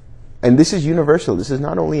 And this is universal. This is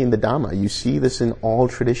not only in the Dhamma. You see this in all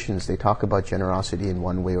traditions. They talk about generosity in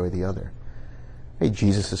one way or the other. Hey,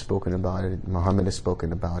 Jesus has spoken about it. Muhammad has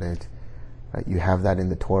spoken about it. Right? You have that in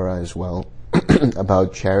the Torah as well,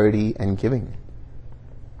 about charity and giving.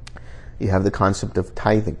 You have the concept of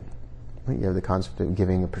tithing. Right? You have the concept of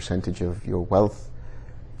giving a percentage of your wealth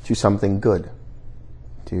to something good,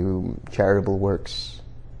 to charitable works,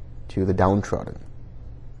 to the downtrodden.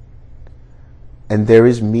 And there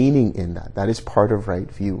is meaning in that. That is part of right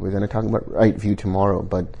view. We're going to talk about right view tomorrow,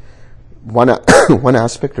 but one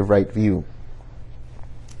aspect of right view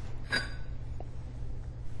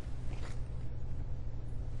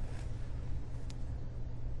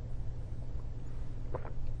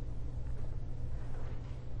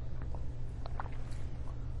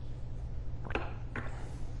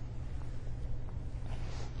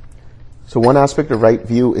So one aspect of right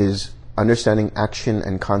view is understanding action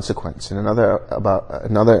and consequence. And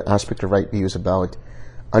another aspect of right view is about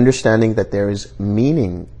understanding that there is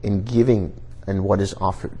meaning in giving and what is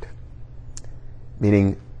offered.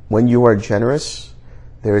 Meaning, when you are generous,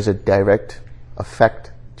 there is a direct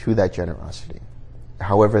effect to that generosity,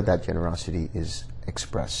 however that generosity is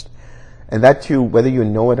expressed. And that too, whether you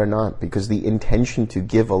know it or not, because the intention to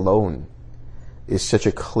give alone is such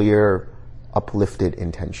a clear, uplifted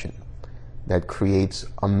intention that creates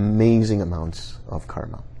amazing amounts of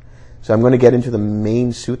karma. So I'm going to get into the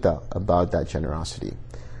main sutta about that generosity.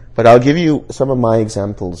 But I'll give you some of my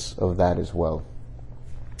examples of that as well.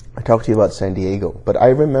 I talked to you about San Diego, but I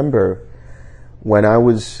remember when I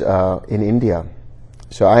was in India.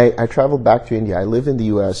 So I traveled back to India. I lived in the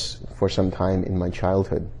US for some time in my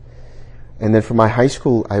childhood. And then for my high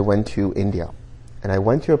school, I went to India. And I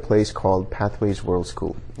went to a place called Pathways World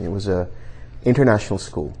School. It was an international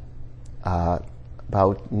school.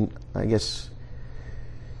 About, I guess,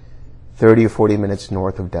 30 or 40 minutes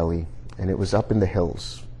north of Delhi. And it was up in the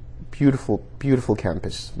hills. Beautiful, beautiful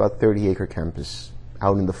campus, about 30-acre campus,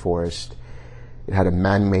 out in the forest. It had a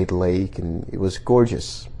man-made lake, and it was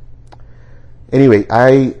gorgeous. Anyway,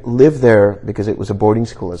 I lived there because it was a boarding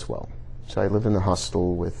school as well. So I lived in a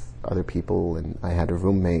hostel with other people, and I had a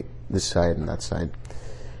roommate this side and that side.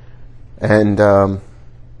 And I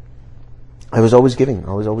was always giving.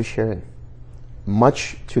 I was always sharing.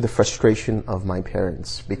 Much to the frustration of my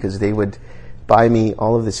parents, because they would buy me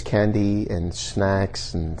all of this candy and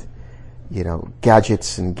snacks and,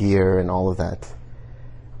 gadgets and gear and all of that.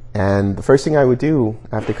 And the first thing I would do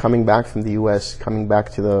after coming back from the US, coming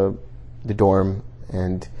back to the dorm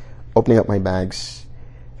and opening up my bags,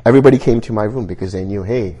 everybody came to my room because they knew,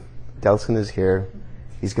 hey, Delson is here.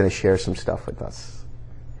 He's going to share some stuff with us.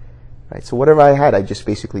 Right? So whatever I had, I just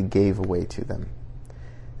basically gave away to them.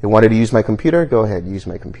 They wanted to use my computer? Go ahead, use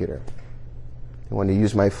my computer. They wanted to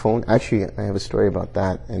use my phone? Actually, I have a story about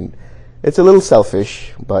that. And it's a little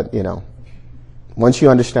selfish, but, once you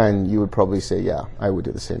understand, you would probably say, yeah, I would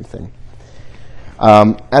do the same thing.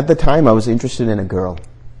 At the time, I was interested in a girl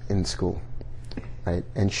in school. Right?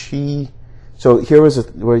 And so here was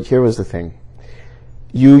the thing.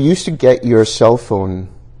 You used to get your cell phone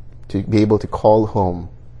to be able to call home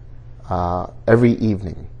every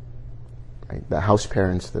evening. Right? The house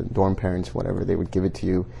parents, the dorm parents, whatever, they would give it to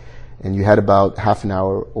you. And you had about half an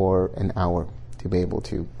hour or an hour to be able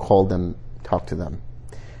to call them, talk to them.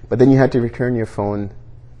 But then you had to return your phone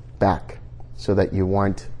back so that you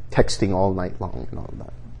weren't texting all night long and all of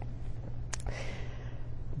that.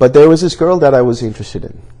 But there was this girl that I was interested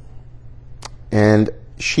in. And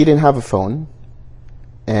she didn't have a phone.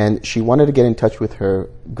 And she wanted to get in touch with her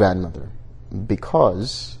grandmother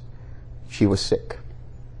because she was sick.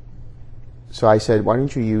 So I said, why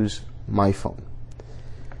don't you use my phone.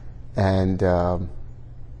 And,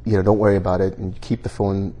 don't worry about it, and keep the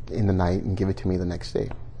phone in the night and give it to me the next day.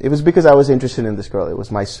 It was because I was interested in this girl. It was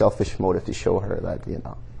my selfish motive to show her that,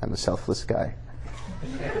 I'm a selfless guy.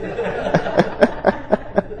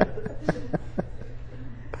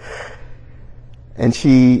 And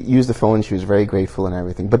she used the phone. She was very grateful and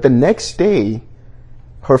everything. But the next day,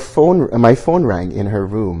 my phone rang in her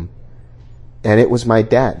room, and it was my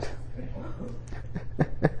dad.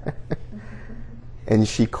 And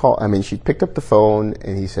she picked up the phone,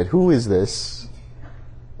 and he said, "Who is this?"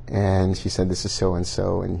 And she said, "This is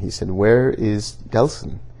so-and-so." And he said, "Where is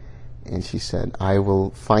Delson?" And she said, "I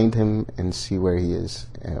will find him and see where he is.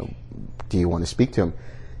 Do you want to speak to him?"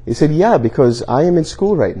 He said, "Yeah, because I am in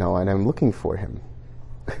school right now, and I'm looking for him."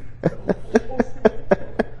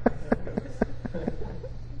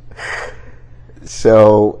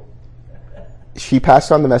 So she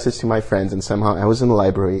passed on the message to my friends, and somehow I was in the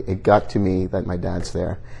library. It got to me that my dad's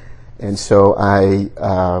there. And so I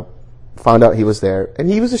found out he was there. And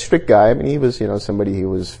he was a strict guy. I mean, he was, somebody who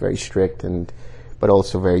was very strict but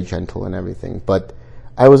also very gentle and everything. But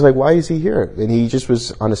I was like, why is he here? And he just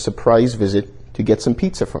was on a surprise visit to get some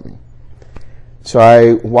pizza from me. So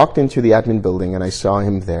I walked into the admin building, and I saw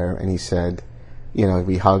him there, and he said,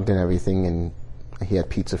 we hugged and everything, and he had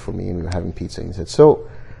pizza for me, and we were having pizza. And he said, "So,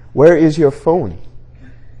 where is your phone?"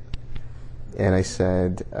 And I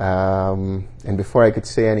said, and before I could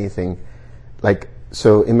say anything,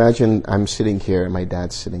 so imagine I'm sitting here and my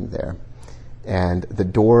dad's sitting there, and the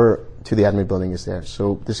door to the admin building is there.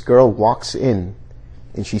 So this girl walks in,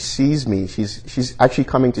 and she sees me. She's actually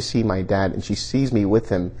coming to see my dad, and she sees me with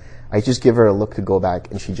him. I just give her a look to go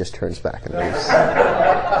back, and she just turns back and leaves.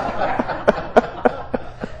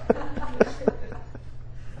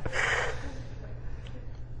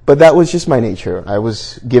 But that was just my nature. I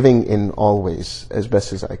was giving in all ways as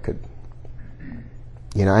best as I could.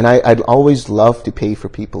 And I'd always loved to pay for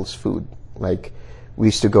people's food. Like, we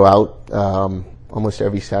used to go out almost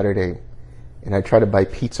every Saturday, and I'd try to buy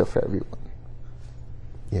pizza for everyone.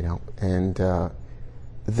 And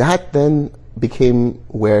that then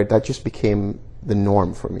that just became the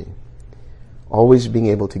norm for me. Always being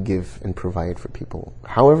able to give and provide for people,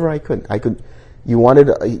 however I could. They wanted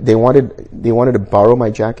to borrow my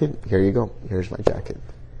jacket. Here you go. Here's my jacket.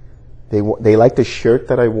 They liked the shirt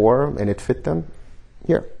that I wore and it fit them.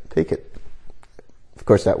 Here, take it. Of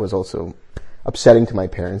course, that was also upsetting to my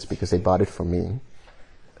parents because they bought it for me.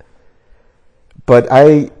 But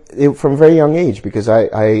from a very young age, because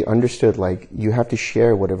I understood, you have to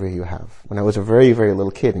share whatever you have. When I was a very, very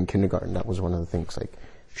little kid in kindergarten, that was one of the things,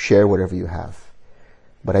 share whatever you have.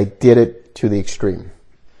 But I did it to the extreme.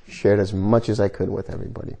 Shared as much as I could with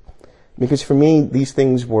everybody. Because for me, these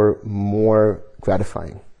things were more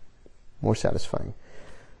gratifying, more satisfying.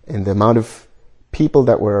 And the amount of people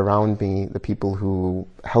that were around me, the people who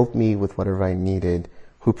helped me with whatever I needed,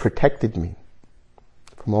 who protected me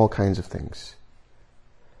from all kinds of things,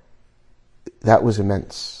 that was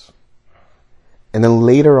immense. And then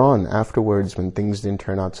later on, afterwards, when things didn't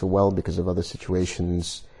turn out so well because of other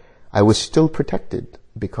situations, I was still protected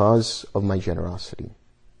because of my generosity.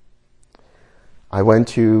 I went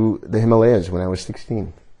to the Himalayas when I was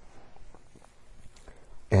 16.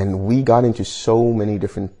 And we got into so many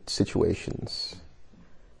different situations.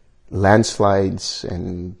 Landslides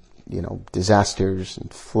and, disasters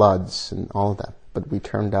and floods and all that. But we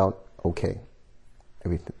turned out okay.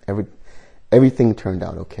 Everything turned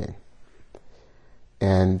out okay.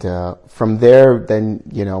 And from there, then,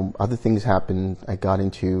 other things happened. I got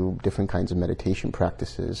into different kinds of meditation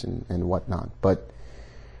practices and whatnot. But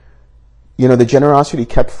the generosity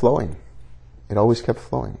kept flowing. It always kept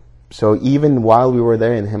flowing. So even while we were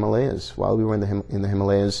there in the Himalayas, in the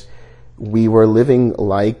Himalayas, we were living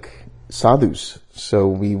like sadhus. So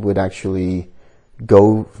we would actually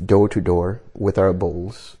go door to door with our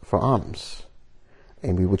bowls for alms,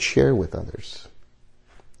 and we would share with others.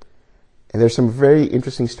 And there's some very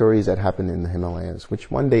interesting stories that happened in the Himalayas, which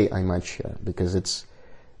one day I might share, because it's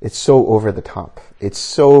so over the top. It's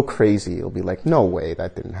so crazy. It'll be like, no way,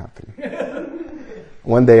 that didn't happen.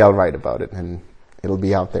 One day I'll write about it, and it'll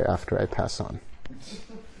be out there after I pass on.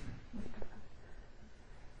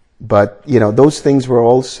 But, those things were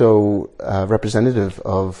also representative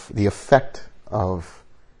of the effect of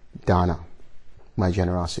dana, my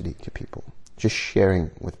generosity to people, just sharing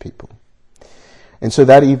with people. And so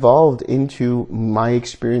that evolved into my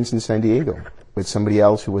experience in San Diego with somebody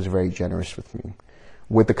else who was very generous with me,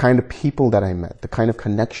 with the kind of people that I met, the kind of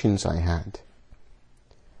connections I had.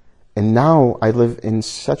 And now I live in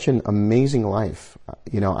such an amazing life.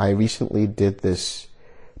 I recently did this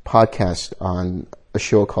podcast on a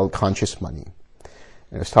show called Conscious Money.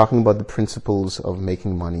 And I was talking about the principles of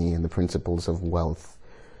making money and the principles of wealth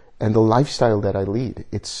and the lifestyle that I lead.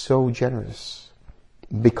 It's so generous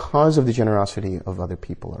because of the generosity of other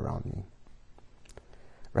people around me.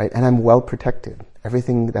 Right? And I'm well protected.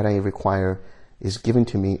 Everything that I require is given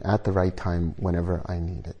to me at the right time whenever I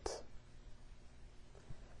need it.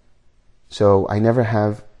 So I never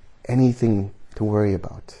have anything to worry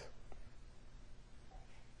about.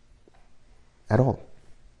 At all.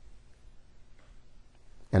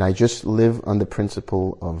 And I just live on the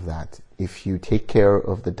principle of that. If you take care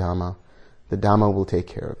of the Dhamma will take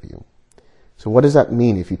care of you. So what does that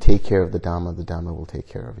mean? If you take care of the Dhamma will take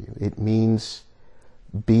care of you. It means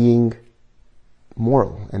being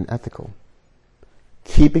moral and ethical.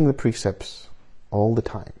 Keeping the precepts all the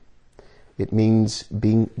time. It means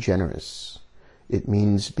being generous. It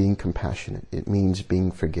means being compassionate. It means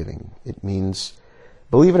being forgiving. It means,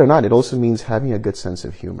 believe it or not, it also means having a good sense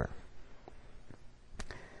of humor.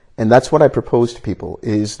 And that's what I propose to people,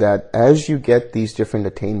 is that as you get these different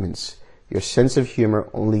attainments, your sense of humor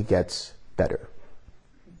only gets better.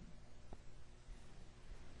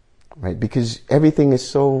 Right? Because everything is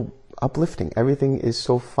so uplifting. Everything is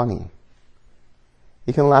so funny.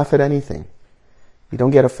 You can laugh at anything. You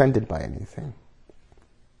don't get offended by anything.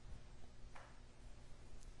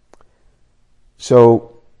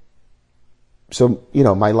 So,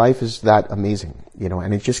 my life is that amazing,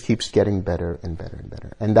 and it just keeps getting better and better and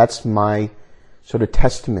better. And that's my sort of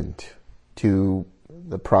testament to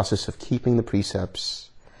the process of keeping the precepts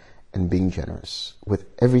and being generous with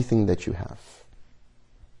everything that you have.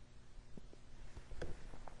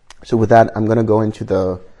 So with that, I'm going to go into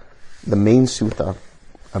the main sutta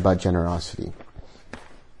about generosity.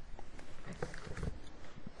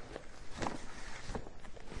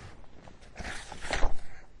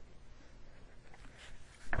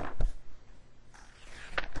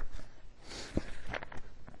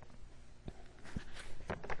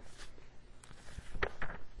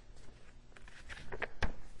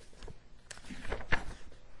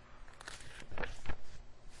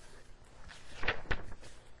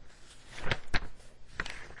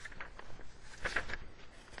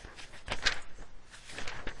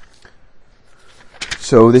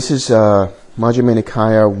 So this is Majjhima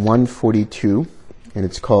Nikaya 142, and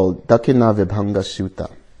it's called Dakkhina Vibhanga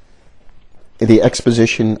Sutta, the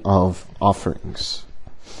Exposition of Offerings.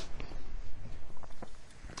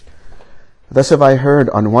 Thus have I heard,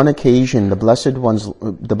 on one occasion the Blessed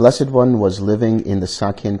One was living in the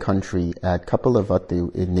Sakyan country at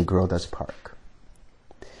Kapilavatthu in Nigroda's park.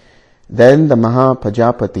 Then the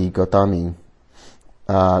Mahapajapati Gautami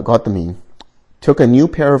took a new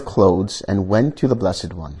pair of clothes and went to the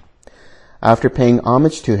Blessed One. After paying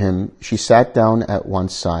homage to him, she sat down at one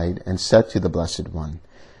side and said to the Blessed One,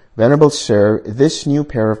 "Venerable Sir, this new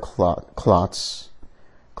pair of cloths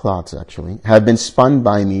have been spun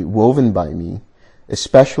by me, woven by me,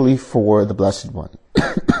 especially for the Blessed One.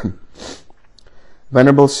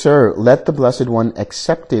 Venerable Sir, let the Blessed One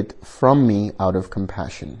accept it from me out of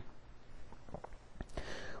compassion."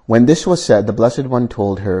 When this was said, the Blessed One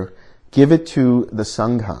told her, "Give it to the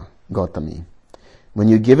Sangha, Gautami. When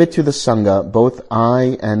you give it to the Sangha, both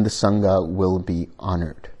I and the Sangha will be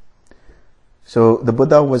honored." So the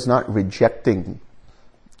Buddha was not rejecting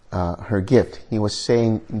her gift. He was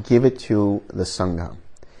saying, give it to the Sangha.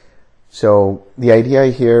 So the idea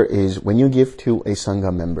here is when you give to a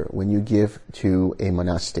Sangha member, when you give to a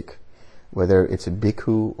monastic, whether it's a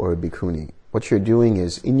bhikkhu or a bhikkhuni, what you're doing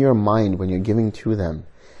is, in your mind, when you're giving to them,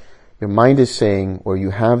 your mind is saying, or you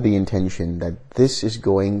have the intention that this is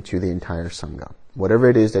going to the entire Sangha. Whatever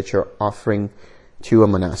it is that you're offering to a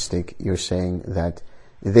monastic, you're saying that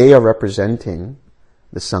they are representing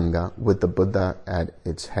the Sangha with the Buddha at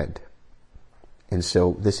its head. And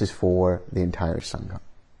so this is for the entire Sangha.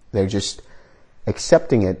 They're just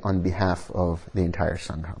accepting it on behalf of the entire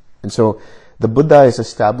Sangha. And so the Buddha is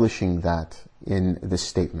establishing that in this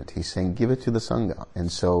statement. He's saying, give it to the Sangha.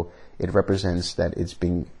 And so it represents that it's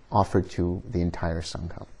being offered to the entire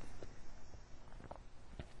Sangha.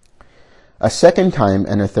 A second time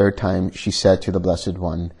and a third time she said to the Blessed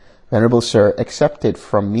One, "Venerable Sir, accept it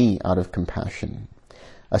from me out of compassion."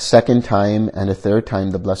 A second time and a third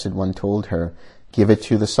time the Blessed One told her, "Give it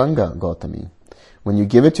to the Sangha, Gautami. When you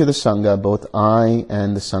give it to the Sangha, both I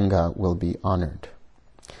and the Sangha will be honored."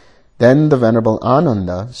 Then the Venerable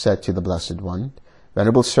Ananda said to the Blessed One,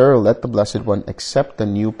 "Venerable Sir, let the Blessed One accept the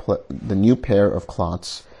new pair of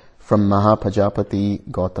cloths from Mahapajapati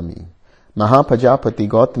Gautami. Mahapajapati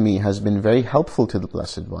Gautami has been very helpful to the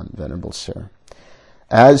Blessed One, Venerable Sir.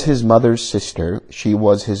 As his mother's sister, she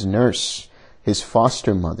was his nurse, his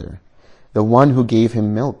foster mother. the one who gave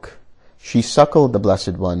him milk. She suckled the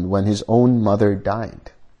Blessed One when his own mother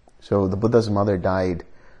died. So the Buddha's mother died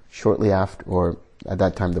shortly after, or at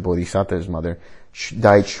that time the Bodhisattva's mother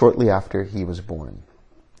died shortly after he was born.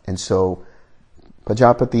 And so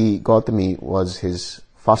Prajapati Gautami was his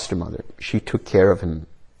foster mother. She took care of him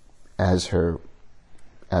as her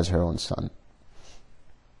own son.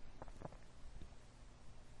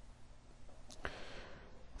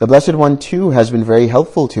 The Blessed One too has been very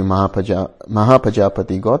helpful to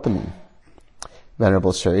Mahapajapati Gautami.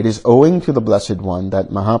 Venerable Sir, it is owing to the Blessed One that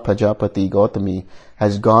Mahapajapati Gautami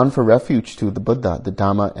has gone for refuge to the Buddha, the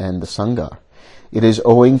Dhamma, and the Sangha. It is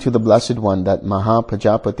owing to the Blessed One that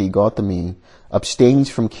Mahapajapati Gautami abstains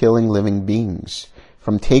from killing living beings,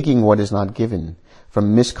 from taking what is not given,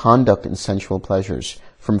 from misconduct and sensual pleasures,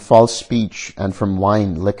 from false speech, and from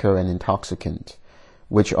wine, liquor, and intoxicant,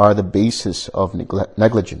 which are the basis of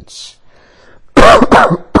negligence.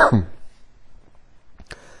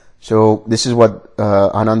 So this is what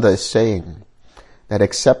Ananda is saying, that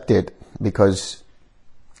accept it because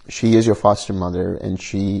she is your foster mother and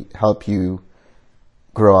she helped you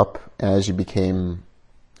grow up as you became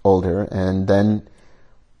older, and then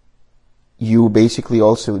you basically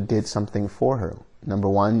also did something for her. Number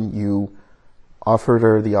one, you offered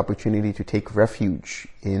her the opportunity to take refuge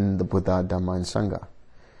in the Buddha, Dhamma, and Sangha.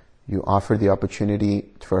 You offered the opportunity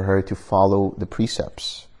for her to follow the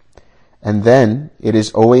precepts. And then it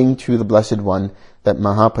is owing to the Blessed One that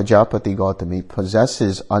Mahapajapati Gautami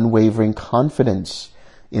possesses unwavering confidence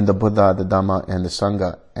in the Buddha, the Dhamma, and the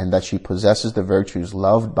Sangha, and that she possesses the virtues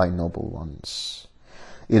loved by noble ones.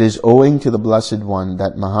 It is owing to the Blessed One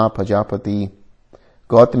that Mahapajapati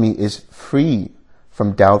Gautami is free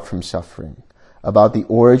from doubt from suffering, about the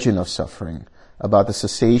origin of suffering, about the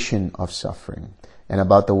cessation of suffering, and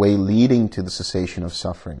about the way leading to the cessation of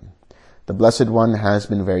suffering. The Blessed One has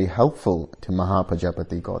been very helpful to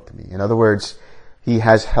Mahapajapati Gautami. In other words, he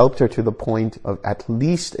has helped her to the point of at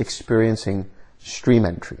least experiencing stream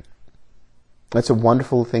entry. That's a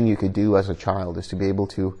wonderful thing you could do as a child, is to be able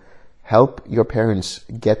to help your parents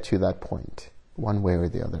get to that point, one way or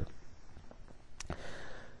the other.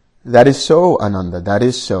 That is so, Ananda, that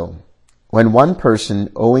is so. When one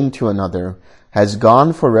person, owing to another, has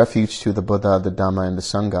gone for refuge to the Buddha, the Dhamma, and the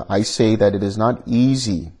Sangha, I say that it is not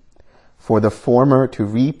easy for the former to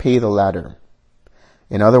repay the latter.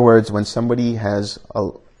 In other words, when somebody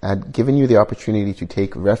had given you the opportunity to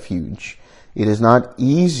take refuge, it is not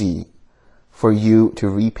easy for you to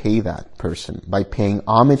repay that person by paying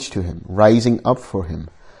homage to him, rising up for him,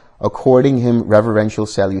 according him reverential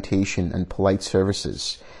salutation and polite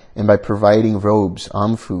services, and by providing robes,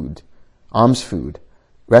 alms food,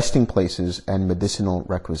 resting places, and medicinal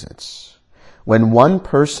requisites. When one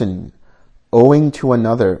person, owing to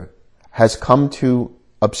another, has come to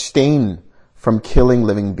abstain from killing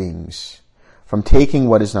living beings, from taking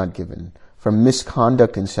what is not given, from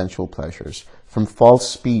misconduct and sensual pleasures, from false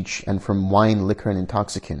speech, and from wine, liquor, and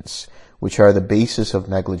intoxicants, which are the basis of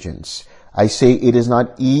negligence, I say it is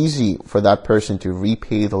not easy for that person to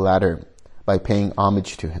repay the latter by paying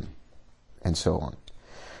homage to him, and so on.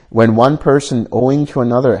 When one person, owing to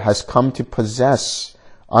another, has come to possess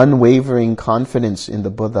unwavering confidence in the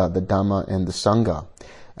Buddha, the Dhamma, and the Sangha,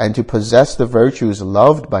 and to possess the virtues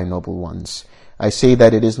loved by noble ones, I say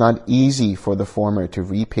that it is not easy for the former to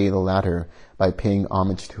repay the latter by paying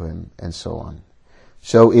homage to him, and so on.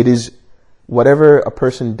 So it is whatever a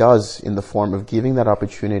person does in the form of giving that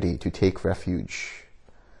opportunity to take refuge,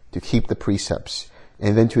 to keep the precepts,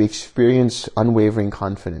 and then to experience unwavering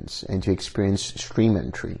confidence and to experience stream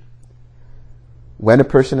entry. When a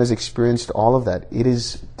person has experienced all of that, it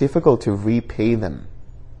is difficult to repay them,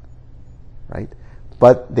 right?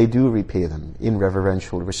 But they do repay them in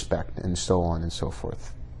reverential respect and so on and so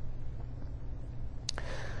forth.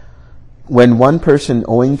 When one person,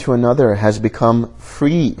 owing to another, has become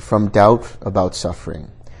free from doubt about suffering,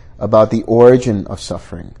 about the origin of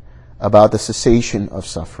suffering, about the cessation of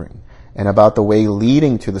suffering, and about the way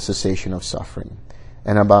leading to the cessation of suffering,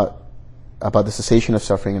 and about the cessation of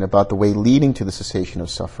suffering and about the way leading to the cessation of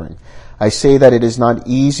suffering, I say that it is not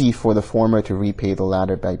easy for the former to repay the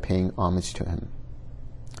latter by paying homage to him.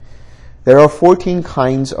 There are 14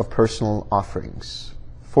 kinds of personal offerings,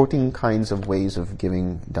 14 kinds of ways of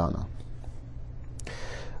giving dana.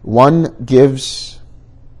 One gives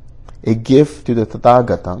a gift to the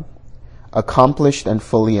Tathagata, accomplished and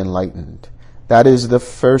fully enlightened. That is the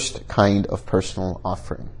first kind of personal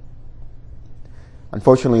offering.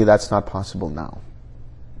 Unfortunately, that's not possible now.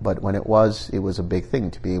 But when it was a big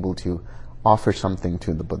thing to be able to offer something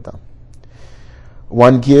to the Buddha.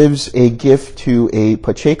 One gives a gift to a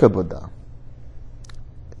Pacheka Buddha.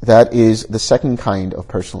 That is the second kind of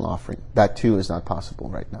personal offering. That too is not possible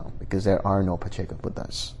right now because there are no Pacceka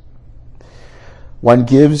Buddhas. One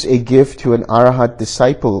gives a gift to an Arahat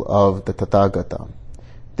disciple of the Tathagata.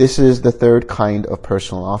 This is the third kind of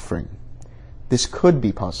personal offering. This could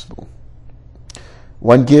be possible.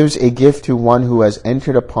 One gives a gift to one who has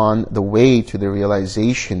entered upon the way to the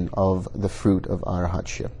realization of the fruit of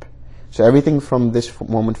Arahatship. So everything from this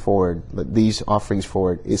moment forward, these offerings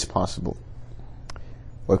forward, is possible,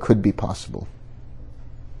 or could be possible.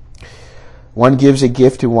 One gives a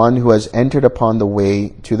gift to one who has entered upon the way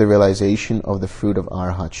to the realization of the fruit of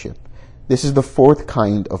Arahatship. This is the fourth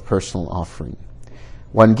kind of personal offering.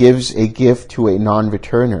 One gives a gift to a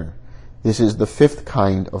non-returner. This is the fifth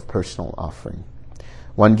kind of personal offering.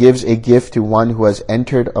 One gives a gift to one who has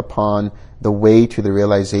entered upon the way to the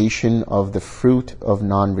realization of the fruit of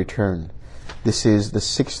non-return. This is the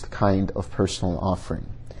sixth kind of personal offering.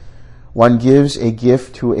 One gives a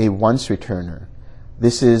gift to a once-returner.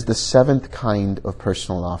 This is the seventh kind of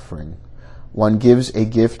personal offering. One gives a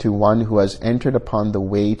gift to one who has entered upon the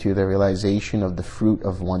way to the realization of the fruit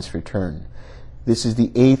of once return. This is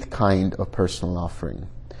the eighth kind of personal offering.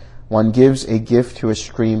 One gives a gift to a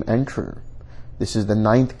stream enterer. This is the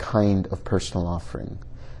ninth kind of personal offering.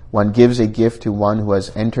 One gives a gift to one who has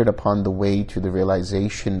entered upon the way to the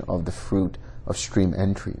realization of the fruit of stream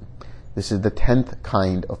entry. This is the 10th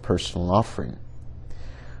kind of personal offering.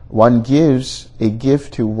 One gives a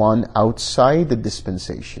gift to one outside the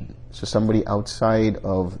dispensation. So somebody outside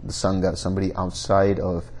of the Sangha, somebody outside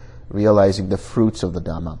of realizing the fruits of the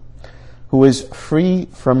Dhamma, who is free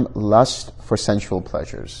from lust for sensual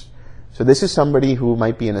pleasures. So this is somebody who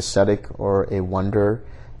might be an ascetic or a wanderer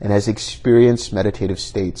and has experienced meditative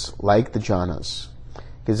states like the jhanas.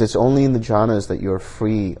 Because it's only in the jhanas that you're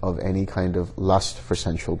free of any kind of lust for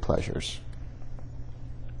sensual pleasures.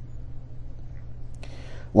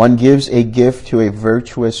 One gives a gift to a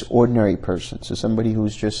virtuous ordinary person, so somebody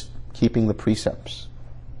who's just keeping the precepts.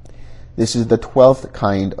 This is the 12th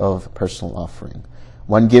kind of personal offering.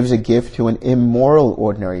 One gives a gift to an immoral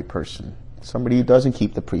ordinary person, somebody who doesn't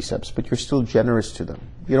keep the precepts, but you're still generous to them.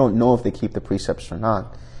 You don't know if they keep the precepts or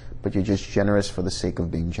not, but you're just generous for the sake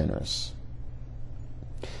of being generous.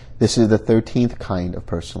 This is the 13th kind of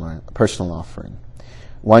personal offering.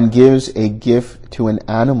 One gives a gift to an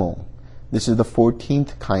animal. This is the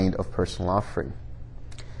 14th kind of personal offering.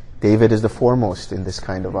 David is the foremost in this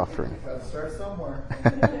kind of offering. Gotta start somewhere.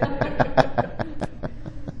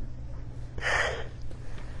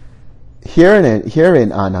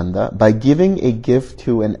 Herein, Ananda, by giving a gift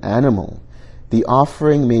to an animal, the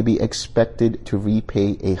offering may be expected to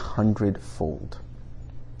repay 100-fold.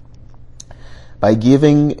 By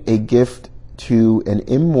giving a gift to an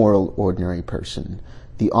immoral ordinary person,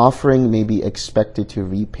 the offering may be expected to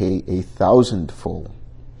repay 1,000-fold.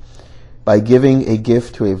 By giving a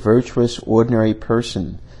gift to a virtuous ordinary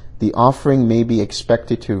person, the offering may be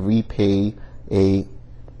expected to repay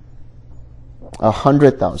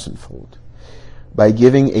 100,000-fold. By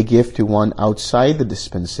giving a gift to one outside the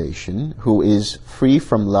dispensation, who is free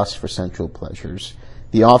from lust for sensual pleasures,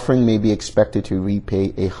 the offering may be expected to repay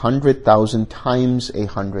 100,000 times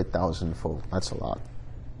 100,000-fold. That's a lot.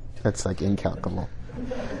 That's like incalculable.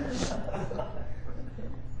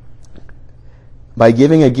 By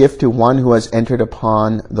giving a gift to one who has entered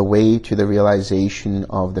upon the way to the realization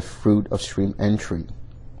of the fruit of stream entry,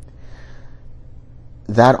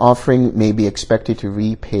 that offering may be expected to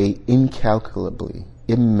repay incalculably,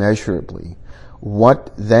 immeasurably.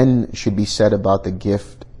 What then should be said about the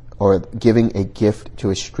gift or giving a gift to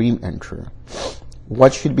a stream enterer?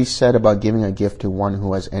 What should be said about giving a gift to one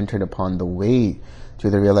who has entered upon the way to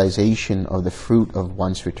the realization of the fruit of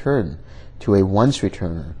once return, to a once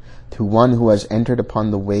returner, to one who has entered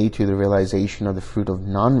upon the way to the realization of the fruit of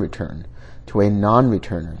non-return, to a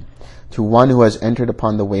non-returner, to one who has entered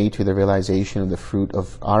upon the way to the realization of the fruit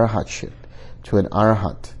of arahatship, to an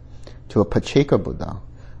arahat, to a Pacceka Buddha?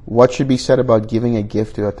 What should be said about giving a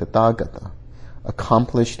gift to a Tathagata,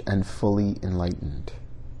 accomplished and fully enlightened?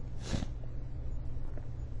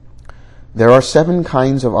 There are 7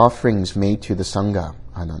 kinds of offerings made to the Sangha,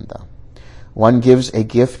 Ananda. One gives a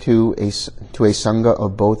gift to a Sangha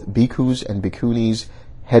of both bhikkhus and bhikkhunis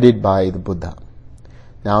headed by the Buddha.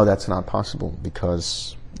 Now that's not possible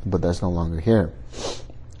because Buddha is no longer here.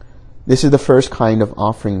 This is the first kind of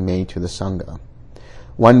offering made to the Sangha.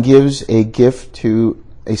 One gives a gift to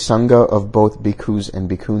a Sangha of both bhikkhus and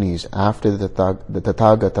bhikkhunis after the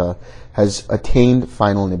Tathagata has attained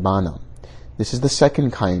final Nibbana. This is the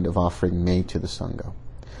second kind of offering made to the Sangha.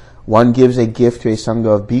 One gives a gift to a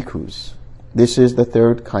Sangha of bhikkhus. This is the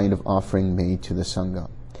third kind of offering made to the Sangha.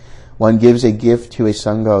 One gives a gift to a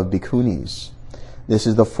sangha of bhikkhunis. This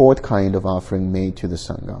is the fourth kind of offering made to the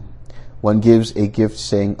sangha. One gives a gift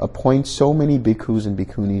saying, appoint so many bhikkhus and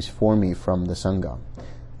bhikkhunis for me from the sangha.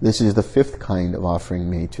 This is the fifth kind of offering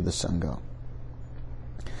made to the sangha.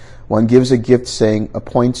 One gives a gift saying,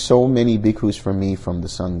 appoint so many bhikkhus for me from the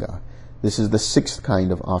sangha. This is the sixth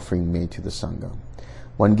kind of offering made to the sangha.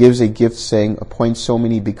 One gives a gift saying, appoint so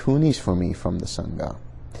many bhikkhunis for me from the sangha.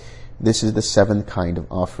 This is the seventh kind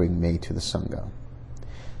of offering made to the sangha.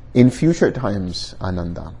 In future times,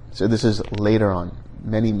 Ananda, so this is later on,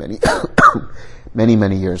 many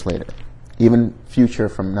years later, even future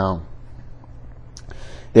from now,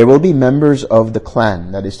 there will be members of the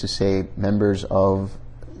clan, that is to say, members of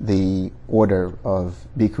the order of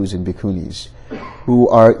bhikkhus and bhikkhunis, who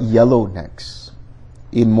are yellow necks,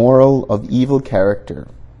 immoral, of evil character.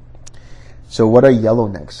 So what are yellow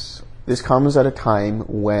necks? This comes at a time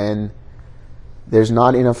when there's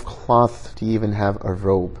not enough cloth to even have a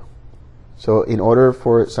robe. So in order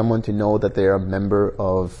for someone to know that they are a member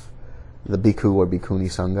of the bhikkhu or bhikkhuni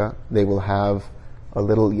sangha, they will have a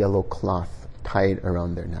little yellow cloth tied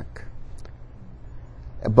around their neck.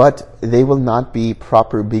 But they will not be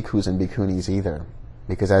proper bhikkhus and bhikkhunis either,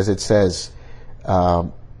 because as it says,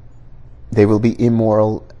 they will be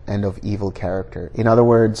immoral and of evil character. In other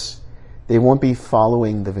words, they won't be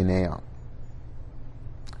following the Vinaya.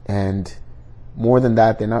 And more than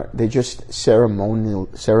that, they're just ceremonially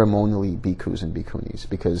bhikkhus and bhikkhunis,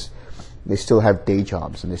 because they still have day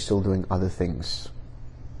jobs and they're still doing other things.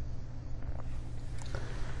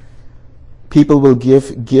 People will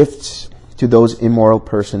give gifts to those immoral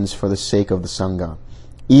persons for the sake of the sangha.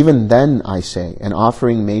 Even then, I say, an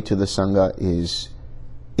offering made to the sangha is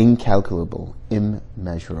incalculable,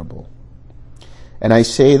 immeasurable. And I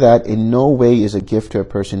say that in no way is a gift to a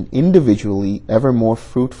person individually ever more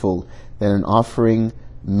fruitful than an offering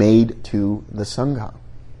made to the sangha.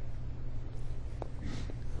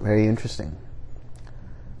 Very interesting.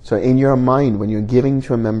 So in your mind, when you're giving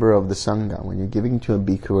to a member of the sangha, when you're giving to a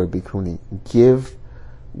bhikkhu or bhikkhuni, give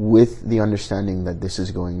with the understanding that this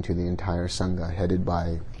is going to the entire sangha headed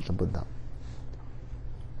by the Buddha.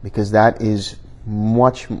 Because that is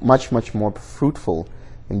much more fruitful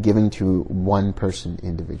than giving to one person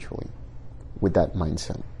individually with that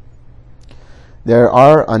mindset. There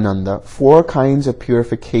are, Ananda, 4 kinds of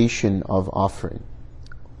purification of offering.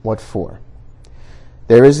 What 4?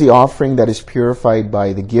 There is the offering that is purified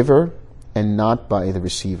by the giver and not by the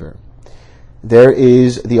receiver. There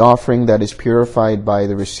is the offering that is purified by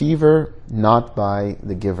the receiver, not by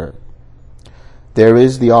the giver. There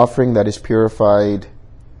is the offering that is purified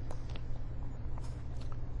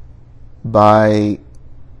by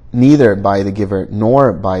neither by the giver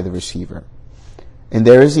nor by the receiver. And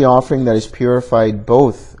there is the offering that is purified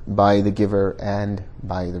both by the giver and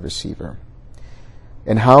by the receiver.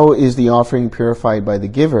 And how is the offering purified by the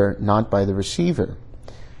giver, not by the receiver?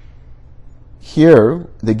 Here,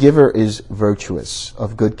 the giver is virtuous,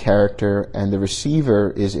 of good character, and the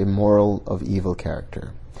receiver is immoral, of evil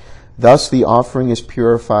character. Thus, the offering is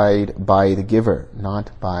purified by the giver,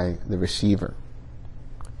 not by the receiver.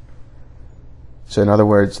 So in other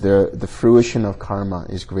words, the fruition of karma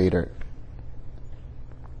is greater.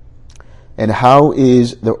 And how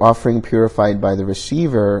is the offering purified by the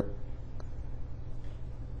receiver,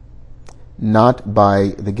 not by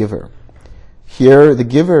the giver? Here, the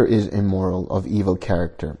giver is immoral, of evil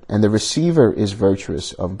character, and the receiver is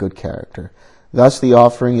virtuous, of good character. Thus, the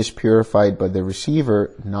offering is purified by the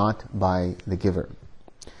receiver, not by the giver.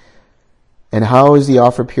 And how is the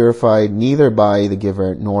offer purified? Neither by the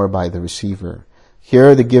giver nor by the receiver.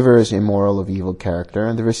 Here, the giver is immoral, of evil character,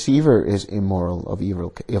 and the receiver is immoral, of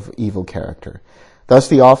evil character. Thus,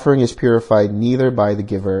 the offering is purified neither by the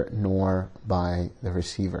giver nor by the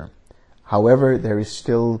receiver. However, there is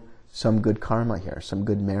still some good karma here, some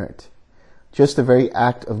good merit. Just the very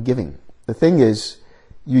act of giving. The thing is,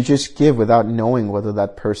 you just give without knowing whether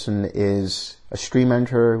that person is a stream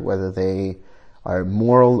enterer, whether they are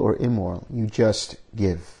moral or immoral. You just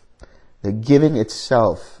give. The giving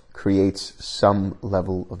itself creates some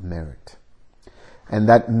level of merit. And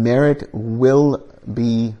that merit will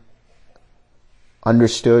be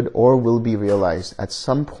understood or will be realized at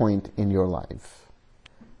some point in your life.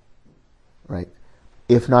 Right?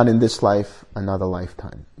 If not in this life, another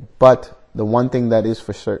lifetime. But the one thing that is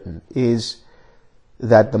for certain is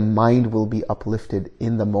that the mind will be uplifted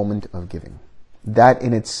in the moment of giving. That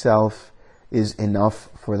in itself is enough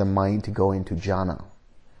for the mind to go into jhana.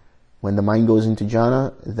 When the mind goes into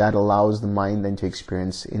jhana, that allows the mind then to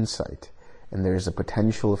experience insight. And there is a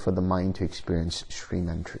potential for the mind to experience stream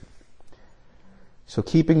entry. So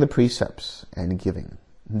keeping the precepts and giving,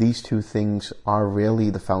 these two things are really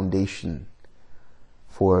the foundation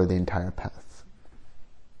for the entire path.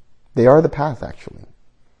 They are the path, actually,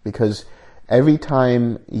 because every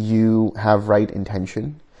time you have right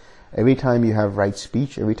intention, every time you have right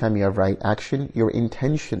speech, every time you have right action, your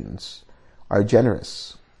intentions are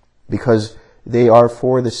generous because they are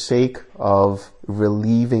for the sake of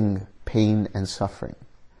relieving pain and suffering,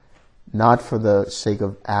 not for the sake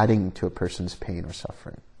of adding to a person's pain or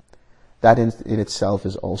suffering. That in itself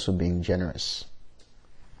is also being generous.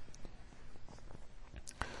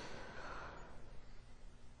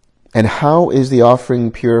 And how is the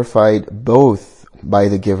offering purified both by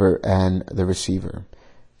the giver and the receiver?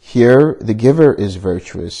 Here, the giver is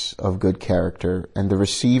virtuous of good character, and the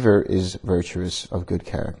receiver is virtuous of good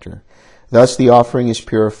character. Thus, the offering is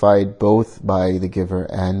purified both by the giver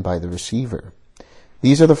and by the receiver.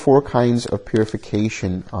 These are the four kinds of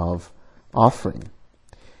purification of offering.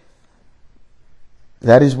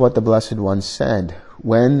 That is what the Blessed One said.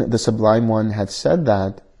 When the Sublime One had said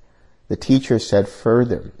that, the teacher said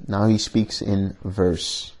further. Now he speaks in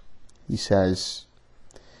verse. He says,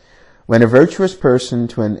 when a virtuous person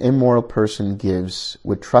to an immoral person gives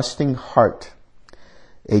with trusting heart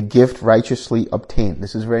a gift righteously obtained.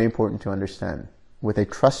 This is very important to understand. With a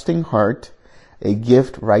trusting heart, a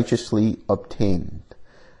gift righteously obtained,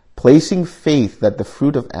 placing faith that the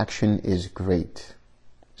fruit of action is great.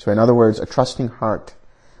 So in other words, a trusting heart.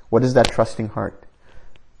 What is that trusting heart?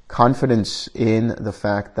 Confidence in the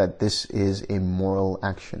fact that this is a moral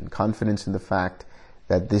action. Confidence in the fact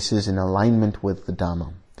that this is in alignment with the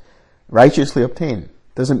Dhamma. Righteously obtained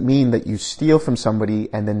doesn't mean that you steal from somebody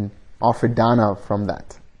and then offer dana from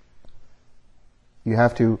that. You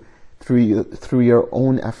have to, through your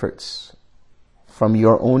own efforts, from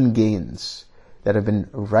your own gains that have been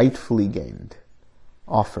rightfully gained,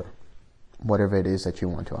 offer whatever it is that you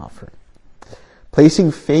want to offer.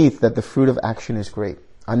 Placing faith that the fruit of action is great.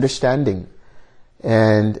 Understanding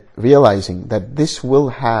and realizing that this will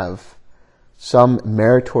have some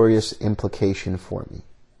meritorious implication for me.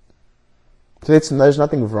 So there's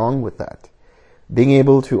nothing wrong with that. Being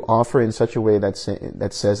able to offer in such a way that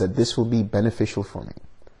says that this will be beneficial for me.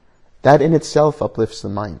 That in itself uplifts the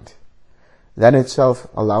mind. That in itself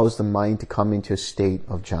allows the mind to come into a state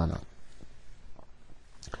of jhana.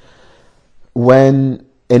 When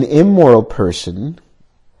an immoral person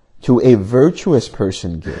to a virtuous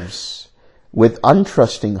person gives, with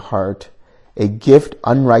untrusting heart, a gift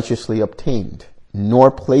unrighteously obtained,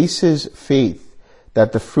 nor places faith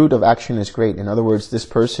that the fruit of action is great. In other words, this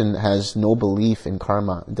person has no belief in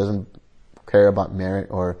karma, doesn't care about merit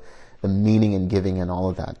or the meaning in giving and all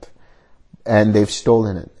of that. And they've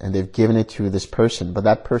stolen it, and they've given it to this person, but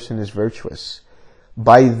that person is virtuous.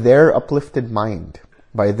 By their uplifted mind,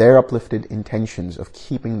 by their uplifted intentions of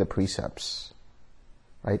keeping the precepts,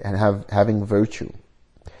 right, and having virtue,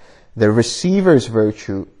 the receiver's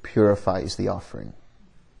virtue purifies the offering.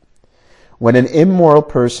 When an immoral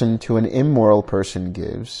person to an immoral person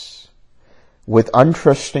gives, with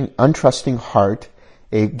untrusting heart,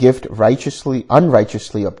 a gift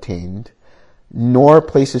unrighteously obtained, nor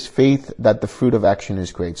places faith that the fruit of action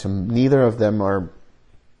is great. So neither of them are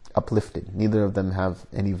uplifted. Neither of them have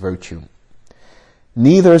any virtue.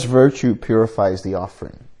 Neither's virtue purifies the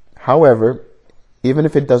offering. However, even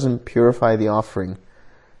if it doesn't purify the offering,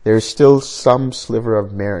 there is still some sliver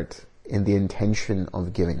of merit in the intention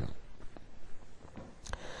of giving.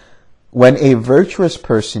 When a virtuous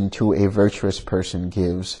person to a virtuous person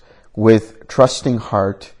gives, with trusting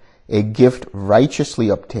heart, a gift righteously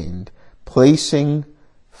obtained, placing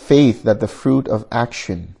faith that the fruit of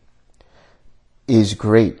action is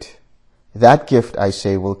great, that gift, I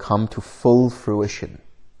say, will come to full fruition.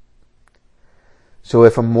 So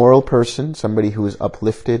if a moral person, somebody who is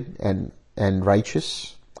uplifted and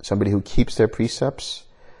righteous, somebody who keeps their precepts,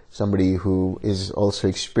 somebody who is also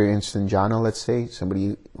experienced in jhana, let's say,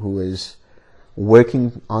 somebody who is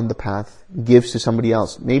working on the path, gives to somebody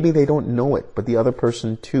else. Maybe they don't know it, but the other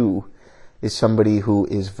person too is somebody who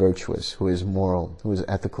is virtuous, who is moral, who is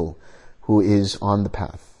ethical, who is on the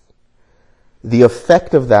path. The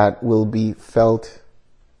effect of that will be felt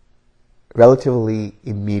relatively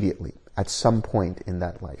immediately at some point in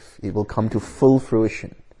that life. It will come to full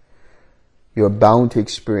fruition. You're bound to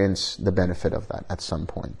experience the benefit of that at some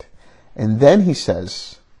point. And then he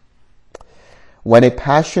says, when a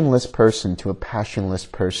passionless person to a passionless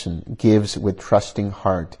person gives with trusting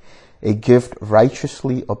heart a gift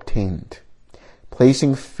righteously obtained,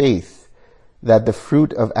 placing faith that the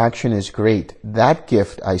fruit of action is great, that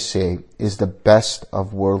gift, I say, is the best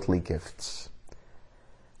of worldly gifts.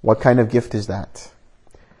 What kind of gift is that?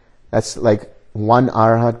 That's like one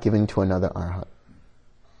arhat giving to another arhat.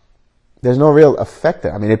 There's no real effect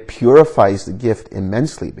there. I mean, it purifies the gift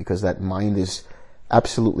immensely because that mind is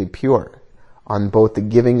absolutely pure on both the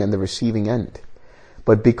giving and the receiving end.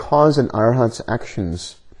 But because an arhat's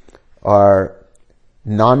actions are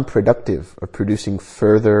non-productive of producing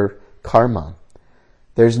further karma,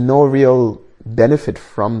 there's no real benefit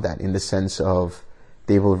from that in the sense of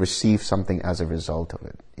they will receive something as a result of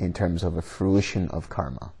it in terms of a fruition of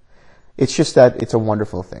karma. It's just that it's a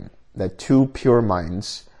wonderful thing that two pure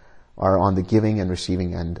minds are on the giving and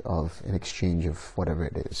receiving end of an exchange of whatever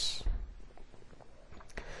it is.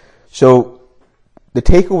 So the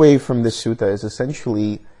takeaway from this sutta is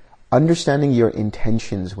essentially understanding your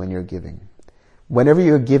intentions when you're giving. Whenever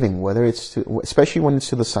you're giving, whether it's to, especially when it's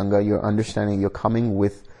to the Sangha, you're understanding you're coming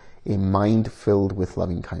with a mind filled with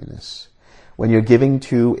loving kindness. When you're giving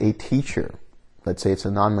to a teacher, let's say it's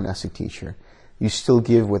a non-monastic teacher, you still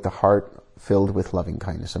give with a heart filled with loving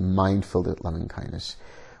kindness, a mind filled with loving kindness.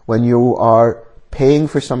 When you are paying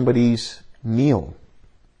for somebody's meal,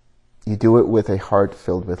 you do it with a heart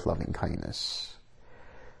filled with loving kindness.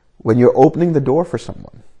 When you're opening the door for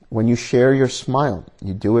someone, when you share your smile,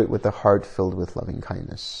 you do it with a heart filled with loving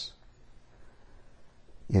kindness.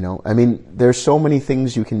 You know, I mean, there's so many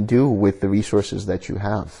things you can do with the resources that you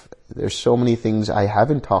have. There's so many things I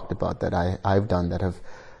haven't talked about that I've done that have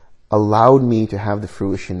allowed me to have the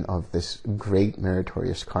fruition of this great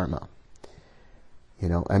meritorious karma. You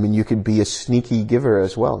know, I mean, you could be a sneaky giver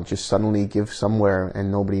as well. Just suddenly give somewhere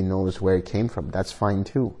and nobody knows where it came from. That's fine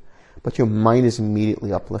too. But your mind is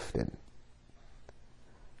immediately uplifted.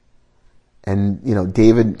 And, you know,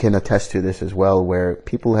 David can attest to this as well, where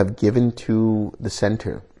people have given to the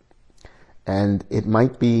center. And it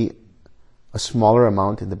might be a smaller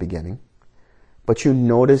amount in the beginning, but you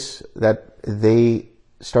notice that they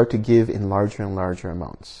start to give in larger and larger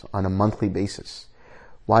amounts on a monthly basis.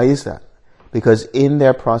 Why is that? Because in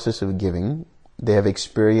their process of giving, they have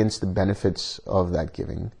experienced the benefits of that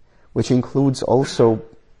giving, which includes also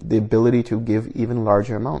the ability to give even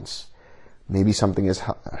larger amounts. Maybe something has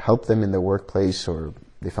helped them in their workplace, or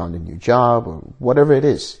they found a new job, or whatever it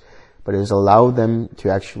is. But it has allowed them to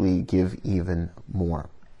actually give even more.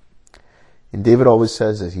 And David always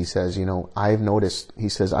says this. He says, you know, I've noticed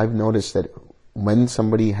that when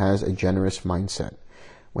somebody has a generous mindset,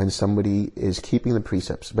 when somebody is keeping the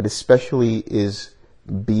precepts, but especially is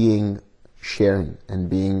being sharing and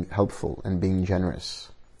being helpful and being generous,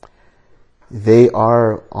 they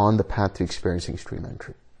are on the path to experiencing stream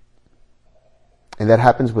entry. And that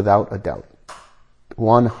happens without a doubt.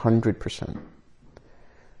 100%.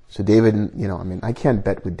 So David, you know, I mean, I can't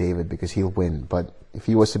bet with David because he'll win, but if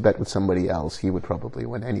he was to bet with somebody else, he would probably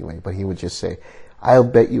win anyway. But he would just say, I'll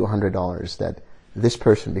bet you $100 that this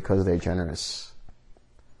person, because they're generous,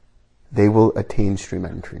 they will attain stream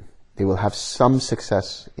entry. They will have some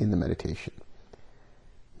success in the meditation.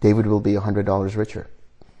 David will be $100 richer.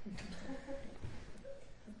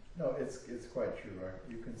 No, it's quite true, right?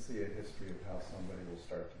 You can see a history of how somebody will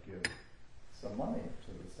start to give some money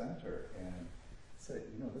to the center and say,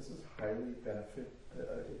 you know, this is highly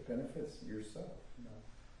it benefits yourself. You know,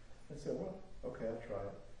 and say, well, okay, I'll try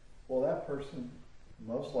it. Well, that person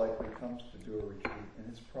most likely comes to do a retreat and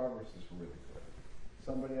his progress is really good.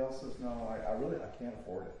 Somebody else says, no, I can't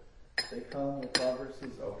afford it. They come, the progress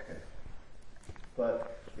is okay.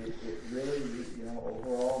 But it really, you know,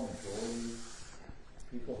 overall majority,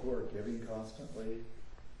 people who are giving constantly,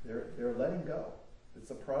 they're letting go.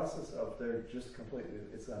 It's a process of they're just completely,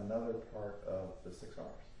 it's another part of the 6 hours.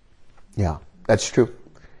 Yeah, that's true.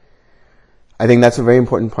 I think that's a very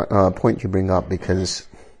important point you bring up, because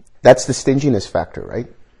that's the stinginess factor, right?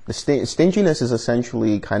 The stinginess is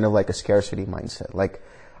essentially kind of like a scarcity mindset. Like,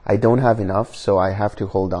 I don't have enough, so I have to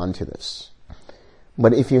hold on to this.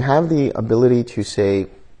 But if you have the ability to say,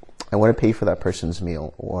 I want to pay for that person's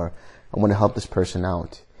meal, or I want to help this person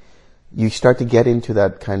out, you start to get into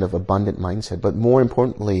that kind of abundant mindset. But more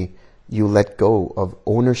importantly, you let go of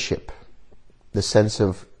ownership, the sense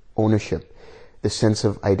of ownership, the sense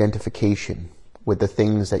of identification with the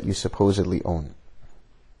things that you supposedly own,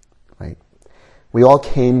 right? We all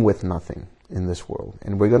came with nothing in this world,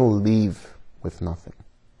 and we're going to leave with nothing.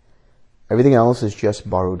 Everything else is just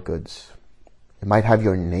borrowed goods. It might have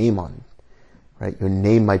your name on it, right? Your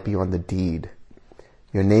name might be on the deed.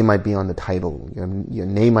 Your name might be on the title. Your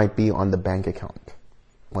name might be on the bank account,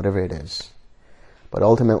 whatever it is. But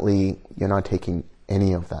ultimately, you're not taking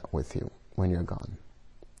any of that with you when you're gone.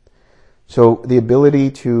 So the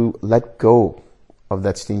ability to let go of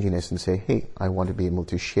that stinginess and say, hey, I want to be able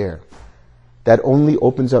to share, that only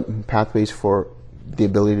opens up pathways for the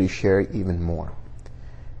ability to share even more.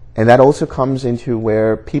 And that also comes into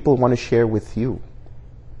where people want to share with you.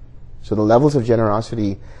 So the levels of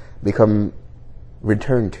generosity become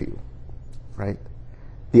returned to you, right?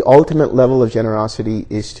 The ultimate level of generosity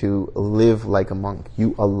is to live like a monk.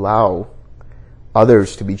 You allow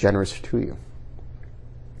others to be generous to you,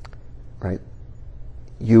 right?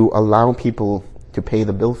 You allow people to pay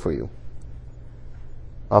the bill for you.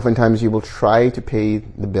 Oftentimes you will try to pay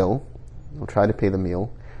the bill, you'll try to pay the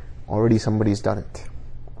meal, already somebody's done it,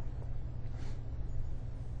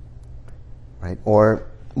 right? Or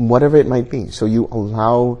whatever it might be. So you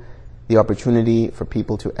allow the opportunity for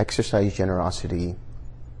people to exercise generosity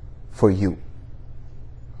for you,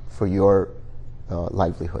 for your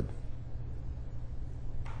livelihood.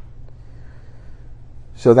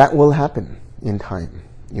 So that will happen in time.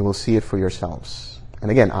 You will see it for yourselves. And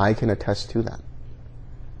again, I can attest to that.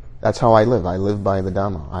 That's how I live. I live by the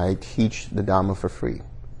Dhamma. I teach the Dhamma for free.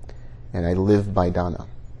 And I live by dana.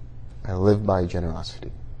 I live by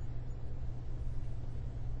generosity.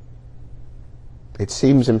 It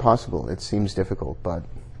seems impossible. It seems difficult, but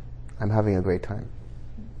I'm having a great time.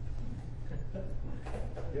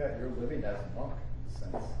 Yeah, you're living as a monk, in a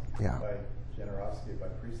sense. Yeah. By generosity, by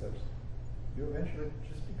precepts. You eventually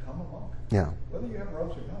just become a monk. Yeah. Whether you have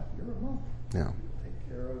robes or not, you're a monk. Yeah. People take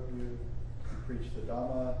care of you, you preach the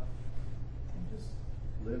Dhamma, and just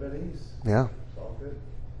live at ease. Yeah. It's all good.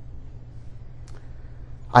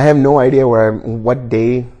 I have no idea what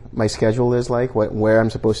day my schedule is like, where I'm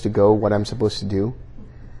supposed to go, what I'm supposed to do.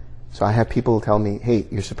 So I have people tell me, hey,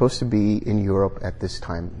 you're supposed to be in Europe at this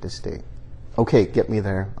time, this day. Okay, get me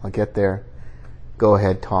there. I'll get there. Go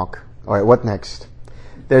ahead, talk. All right, what next?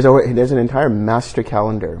 There's an entire master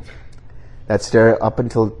calendar that's there up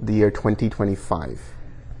until the year 2025.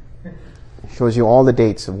 It shows you all the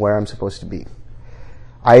dates of where I'm supposed to be.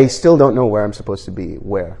 I still don't know where I'm supposed to be,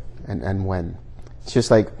 where, and when. It's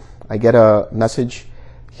just like, I get a message,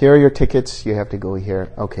 here are your tickets, you have to go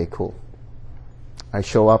here. Okay, cool. I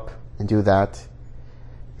show up and do that.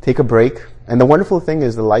 Take a break. And the wonderful thing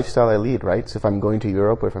is the lifestyle I lead, right? So if I'm going to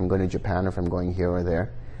Europe, or if I'm going to Japan, or if I'm going here or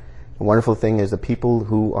there, the wonderful thing is the people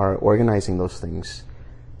who are organizing those things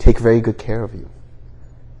take very good care of you.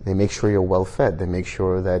 They make sure you're well fed. They make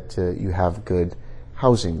sure that you have good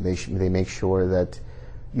housing. They make sure that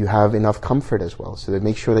you have enough comfort as well. So they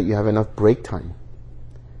make sure that you have enough break time.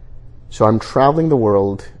 So I'm traveling the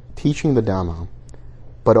world, teaching the Dhamma,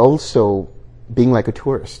 but also being like a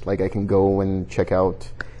tourist. Like I can go and check out,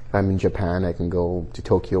 if I'm in Japan, I can go to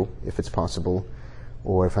Tokyo if it's possible.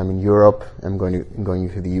 Or if I'm in Europe, I'm going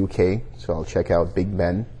to the UK, so I'll check out Big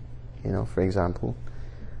Ben, for example.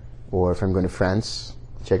 Or if I'm going to France,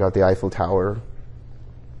 check out the Eiffel Tower,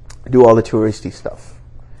 do all the touristy stuff.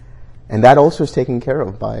 And that also is taken care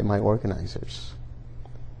of by my organizers.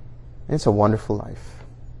 And it's a wonderful life.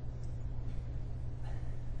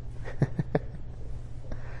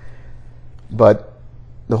 But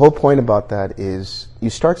the whole point about that is you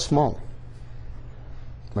start small.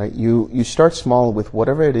 Right? You start small with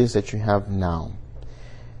whatever it is that you have now.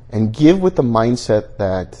 And give with the mindset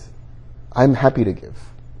that I'm happy to give.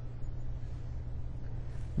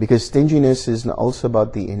 Because stinginess is also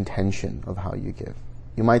about the intention of how you give.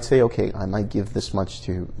 You might say, okay, I might give this much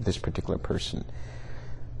to this particular person.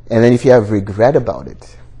 And then if you have regret about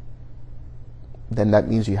it, then that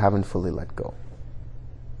means you haven't fully let go.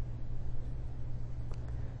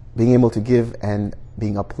 Being able to give and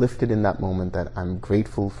being uplifted in that moment that I'm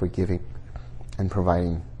grateful for giving and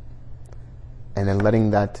providing. And then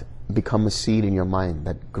letting that become a seed in your mind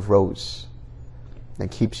that grows,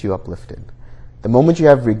 that keeps you uplifted. The moment you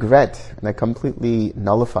have regret, that completely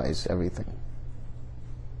nullifies everything.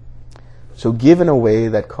 So give in a way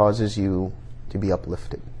that causes you to be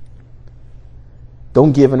uplifted.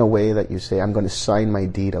 Don't give in a way that you say, I'm going to sign my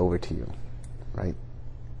deed over to you, right?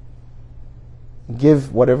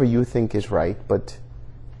 Give whatever you think is right, but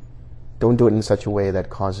don't do it in such a way that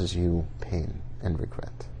causes you pain and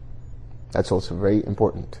regret. That's also very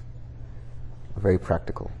important, very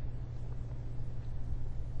practical.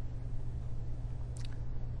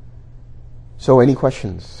 So, any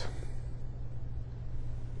questions?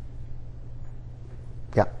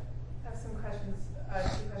 Yeah. I have some questions,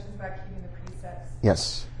 2 questions about keeping the precepts.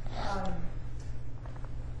 Yes.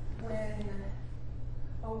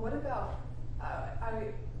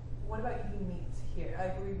 What about eating meat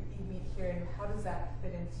here? We eat meat here, and how does that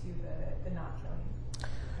fit into the not killing?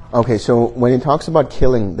 Okay, so when it talks about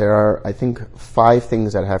killing, there are, I think, 5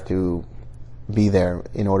 things that have to be there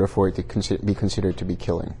in order for it to be considered to be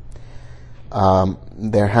killing.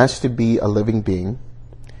 There has to be a living being.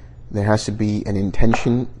 There has to be an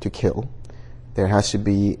intention to kill. There has to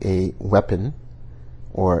be a weapon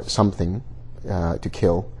or something to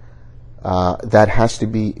kill. that has to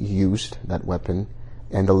be used, that weapon,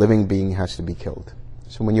 and the living being has to be killed.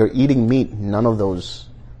 So when you're eating meat, none of those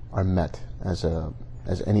are met as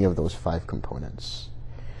any of those 5 components.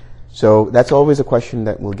 So that's always a question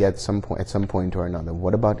that we'll get at some point or another.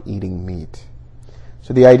 What about eating meat?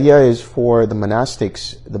 So the idea is, for the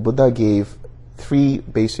monastics, the Buddha gave 3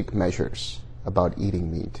 basic measures about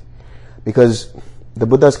eating meat. Because the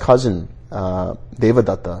Buddha's cousin,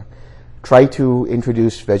 Devadatta, tried to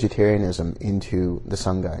introduce vegetarianism into the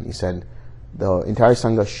Sangha, and he said the entire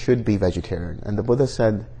Sangha should be vegetarian. And the Buddha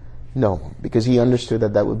said no, because he understood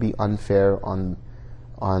that that would be unfair on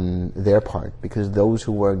their part, because those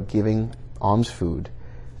who were giving alms food,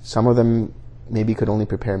 some of them maybe could only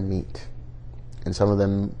prepare meat, and some of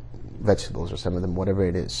them vegetables, or some of them whatever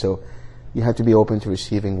it is. So you have to be open to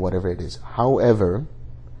receiving whatever it is. However,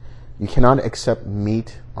 you cannot accept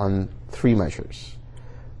meat on 3 measures.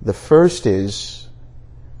 The first is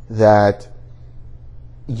that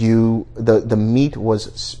the meat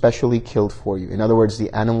was specially killed for you. In other words, the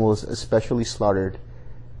animal is especially slaughtered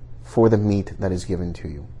for the meat that is given to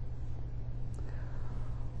you.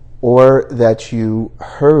 Or that you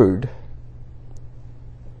heard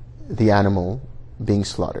the animal being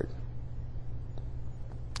slaughtered.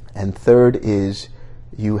 And third is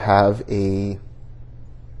you have a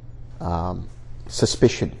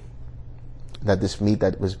suspicion that this meat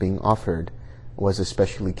that was being offered was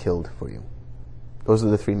especially killed for you. Those are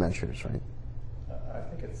the 3 measures, right? I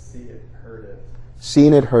think it's see it, heard it.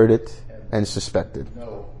 Seen it, heard it, and suspected.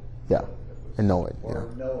 Know. Yeah, and know it. Or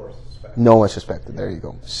Yeah. know or suspect. Know or suspected. There you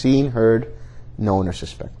go. Seen, heard, known, or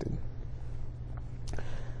suspected.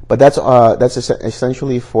 But that's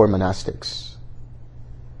essentially for monastics.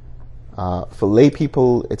 For lay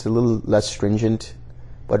people, it's a little less stringent.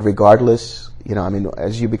 But regardless,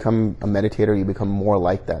 as you become a meditator, you become more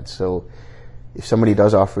like that. So if somebody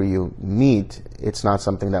does offer you meat, it's not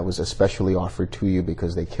something that was especially offered to you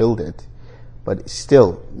because they killed it. But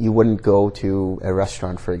still, you wouldn't go to a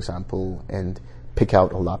restaurant, for example, and pick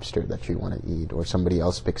out a lobster that you want to eat, or somebody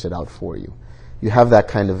else picks it out for you. You have that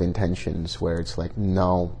kind of intentions where it's like,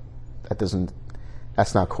 no,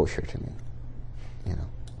 that's not kosher to me.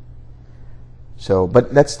 So,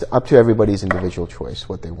 but that's up to everybody's individual choice,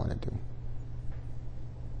 what they want to do.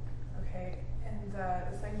 Okay, and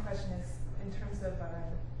the second question is, in terms of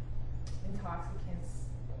intoxicants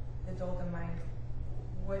that dull the mind,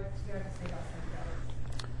 what do you have to say about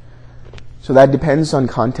psychedelics? So that depends on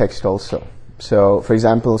context also. So, for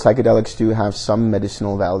example, psychedelics do have some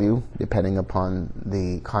medicinal value depending upon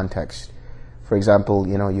the context. For example,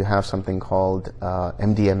 you have something called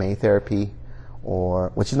MDMA therapy,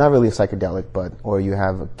 which is not really a psychedelic, or you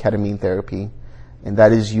have ketamine therapy, and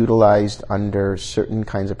that is utilized under certain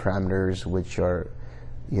kinds of parameters which are,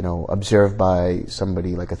 observed by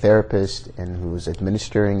somebody like a therapist and who's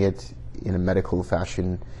administering it in a medical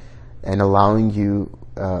fashion, and allowing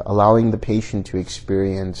the patient to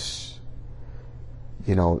experience,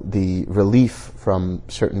 the relief from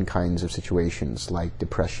certain kinds of situations like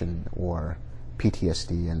depression or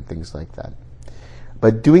PTSD and things like that.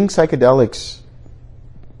 But doing psychedelics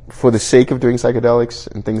for the sake of doing psychedelics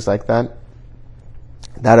and things like that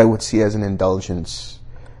I would see as an indulgence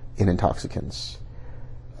in intoxicants.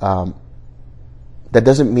 That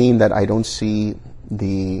doesn't mean that I don't see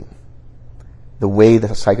the way that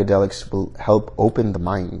psychedelics will help open the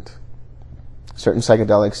mind. Certain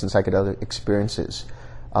psychedelics and psychedelic experiences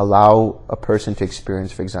allow a person to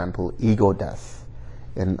experience, for example, ego death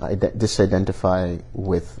and disidentify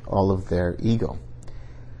with all of their ego.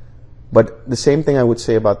 But the same thing I would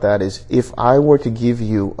say about that is, if I were to give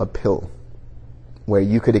you a pill where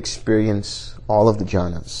you could experience all of the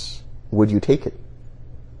jhanas, would you take it?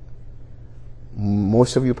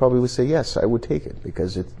 Most of you probably would say, yes, I would take it,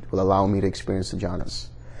 because it will allow me to experience the jhanas.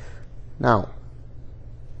 Now,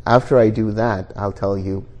 after I do that, I'll tell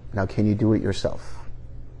you, now can you do it yourself?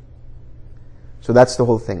 So that's the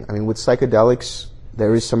whole thing. With psychedelics,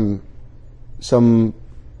 there is some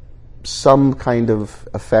kind of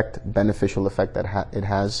effect, beneficial effect that it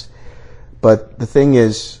has. But the thing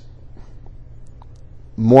is,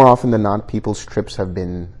 more often than not, people's trips have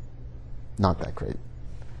been not that great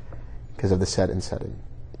because of the set and setting.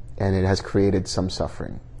 And it has created some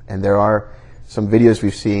suffering. And there are some videos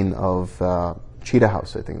we've seen of Cheetah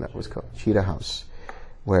House, I think that was called, Cheetah House,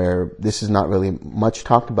 where this is not really much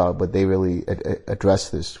talked about, but they really address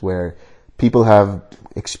this, where people have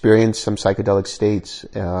experienced some psychedelic states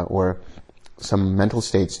or some mental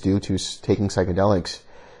states due to taking psychedelics,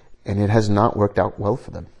 and it has not worked out well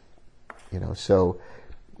for them. So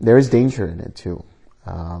there is danger in it too.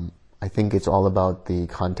 I think it's all about the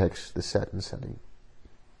context, the set and setting.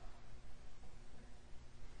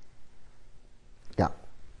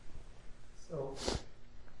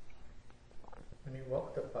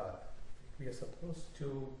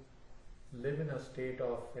 to live in a state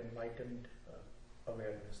of enlightened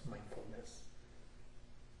awareness, mindfulness.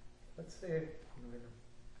 Let's say, in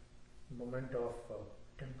a moment of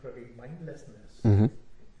temporary mindlessness, Mm-hmm.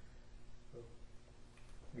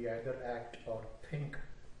 we either act or think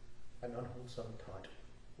an unwholesome thought.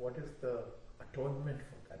 What is the atonement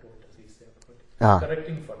for that? What does he say about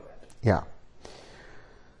correcting for that? Yeah.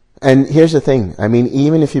 And here's the thing. I mean,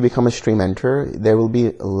 even if you become a stream enterer, there will be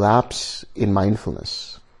a lapse in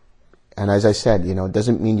mindfulness. And as I said, it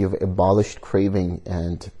doesn't mean you've abolished craving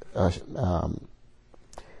and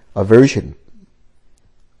aversion.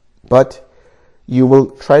 But you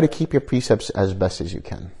will try to keep your precepts as best as you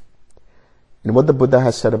can. And what the Buddha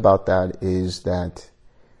has said about that is that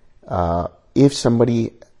if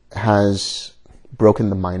somebody has broken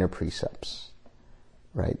the minor precepts,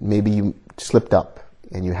 right? Maybe you slipped up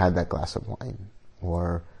and you had that glass of wine,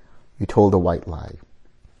 or you told a white lie.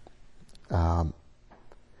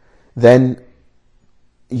 Then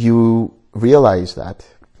you realize that,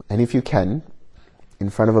 and if you can, in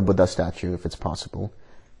front of a Buddha statue, if it's possible,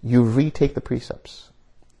 you retake the precepts.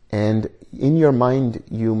 And in your mind,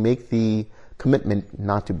 you make the commitment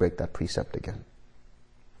not to break that precept again.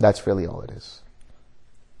 That's really all it is.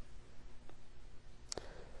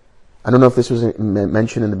 I don't know if this was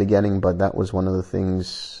mentioned in the beginning, but that was one of the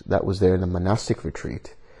things that was there in the monastic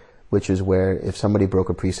retreat, which is where if somebody broke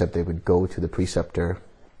a precept, they would go to the preceptor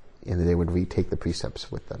and they would retake the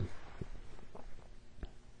precepts with them.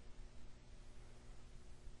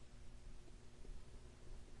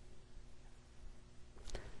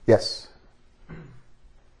 Yes?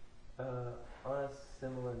 On a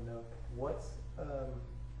similar note, what's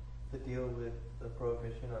the deal with the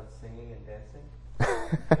prohibition on singing and dancing?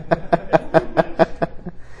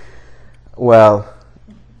 Well,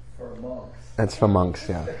 For monks. that's for monks,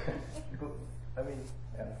 yeah. I mean,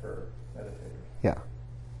 And for meditators. Yeah.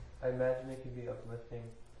 I imagine it could be uplifting.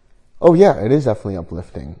 Oh yeah, it is definitely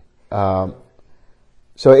uplifting. So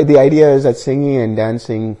the idea is that singing and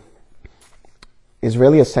dancing is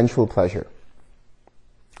really a sensual pleasure.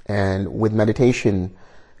 And with meditation,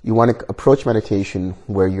 you want to approach meditation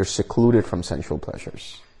where you're secluded from sensual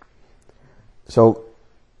pleasures. So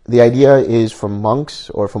the idea is for monks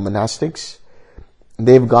or for monastics,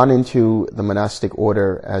 they've gone into the monastic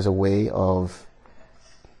order as a way of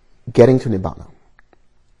getting to Nibbana.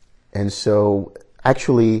 And so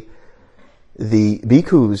actually the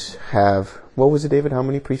bhikkhus have, what was it, David? How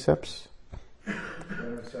many precepts?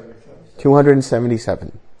 277.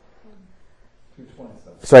 227.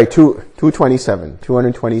 Sorry,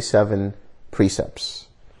 227 precepts.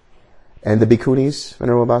 And the bhikkhunis,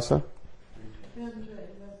 Venerable Basa?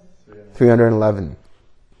 311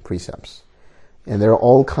 precepts. And there are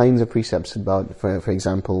all kinds of precepts about, for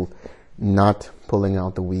example, not pulling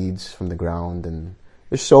out the weeds from the ground, and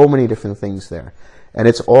there's so many different things there. And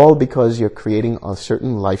it's all because you're creating a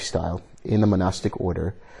certain lifestyle in the monastic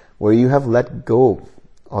order where you have let go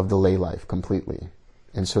of the lay life completely.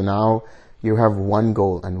 And so now you have one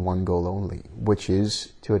goal and one goal only, which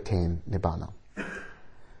is to attain Nibbana.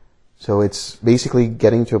 So it's basically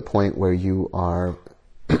getting to a point where you are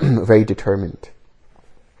very determined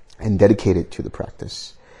and dedicated to the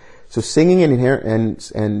practice. So singing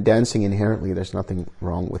and dancing inherently, there's nothing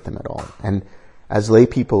wrong with them at all. And as lay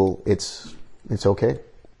people, it's okay.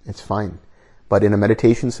 It's fine. But in a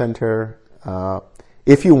meditation center,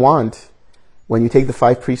 if you want, when you take the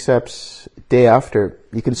 5 precepts day after,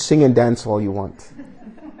 you can sing and dance all you want.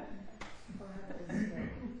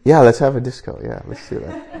 Yeah, let's have a disco. Yeah, let's do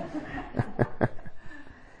that.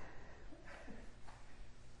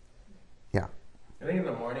 Yeah. I think in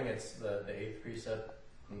the morning it's the 8th precept,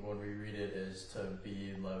 and when we read it, is to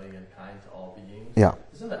be loving and kind to all beings. Yeah.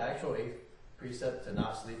 Isn't the actual 8th precept to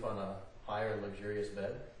not sleep on a higher luxurious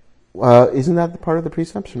bed? Isn't that the part of the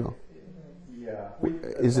precepts or no? Yeah.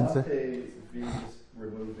 Is it We just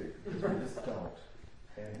removed it because we just don't.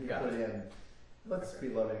 And he Got put it. in, let's be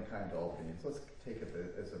loving and kind to all beings. Let's take it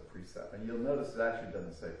as a precept. And you'll notice it actually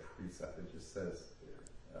doesn't say precept. It just says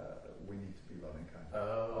we need to be loving and kind to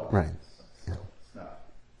all Right. beings. So Yeah. it's not.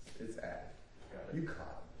 It's added. Got it. You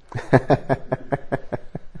caught it.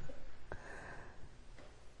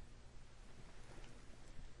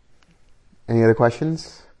 Any other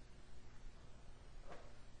questions?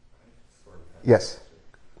 Yes.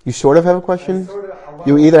 You sort of have a question?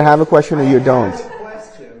 You either have a question or you don't.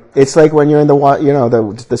 It's like when you're in the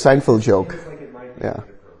Seinfeld joke. Yeah.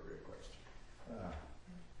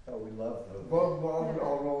 Oh, we love those. Well,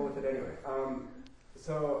 I'll roll with it anyway.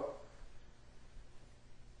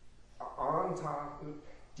 On top,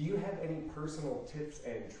 do you have any personal tips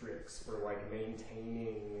and tricks for like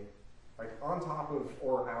maintaining like on top of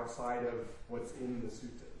or outside of what's in the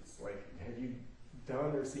suttas? Like, have you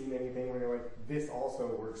done or seen anything where you're like, this also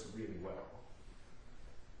works really well?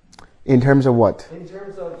 In terms of what? In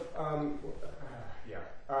terms of,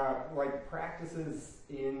 like practices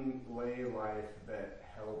in lay life that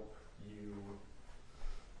help you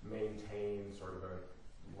maintain sort of a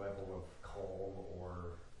level of calm or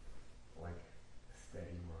like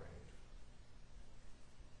steady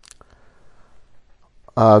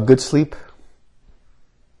mind. Good sleep.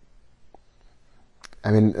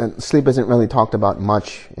 I mean, sleep isn't really talked about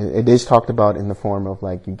much. It is talked about in the form of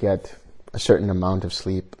like you get a certain amount of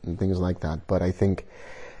sleep and things like that. But I think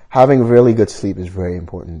having really good sleep is very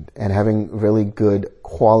important, and having really good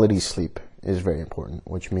quality sleep is very important,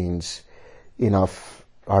 which means enough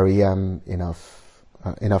REM, enough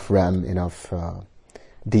REM, enough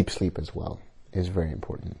deep sleep as well is very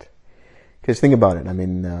important. Because think about it. I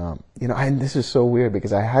mean, and this is so weird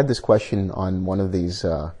because I had this question on one of these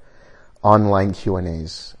online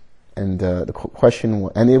Q&As, and the question,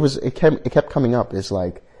 and it kept coming up, is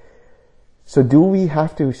like, so do we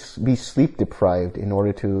have to be sleep deprived in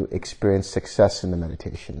order to experience success in the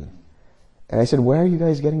meditation? And I said, where are you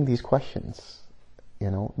guys getting these questions?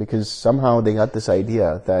 Because somehow they got this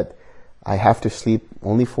idea that I have to sleep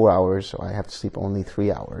only 4 hours, or I have to sleep only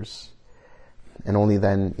 3 hours, and only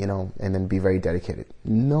then, and then be very dedicated.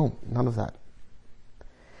 No, none of that.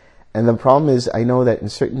 And the problem is, I know that in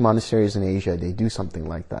certain monasteries in Asia, they do something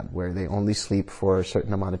like that, where they only sleep for a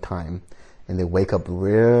certain amount of time, and they wake up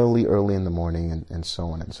really early in the morning, and so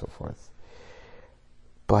on and so forth.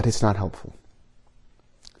 But it's not helpful.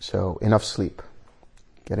 So enough sleep.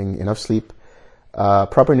 Getting enough sleep.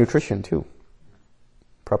 Proper nutrition too.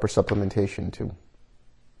 Proper supplementation too.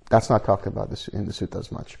 That's not talked about in the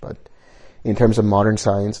suttas much, but in terms of modern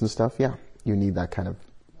science and stuff, yeah, you need that kind of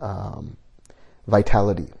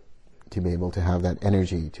vitality to be able to have that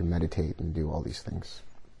energy to meditate and do all these things.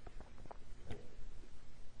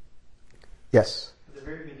 Yes? At the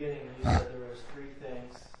very beginning, you said there was three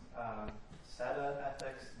things, Satta,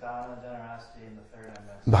 ethics, dana, generosity, and the third I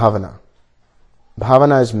missed. Bhavana.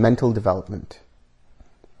 Bhavana is mental development.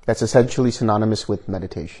 That's essentially synonymous with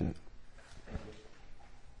meditation.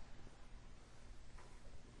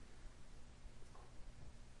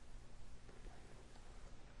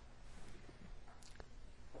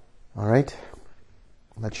 All right,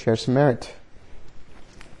 let's share some merit.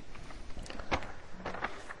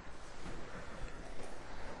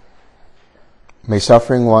 May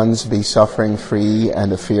suffering ones be suffering free,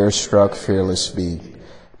 and the fear-struck fearless be.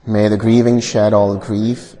 May the grieving shed all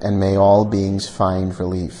grief, and may all beings find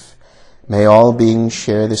relief. May all beings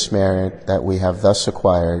share this merit that we have thus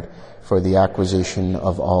acquired for the acquisition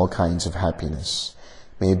of all kinds of happiness.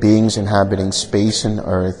 May beings inhabiting space and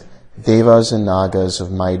earth, Devas and Nagas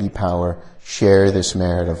of mighty power, share this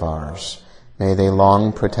merit of ours. May they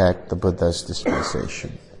long protect the Buddha's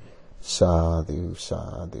dispensation. Sadhu,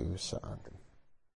 sadhu, sadhu.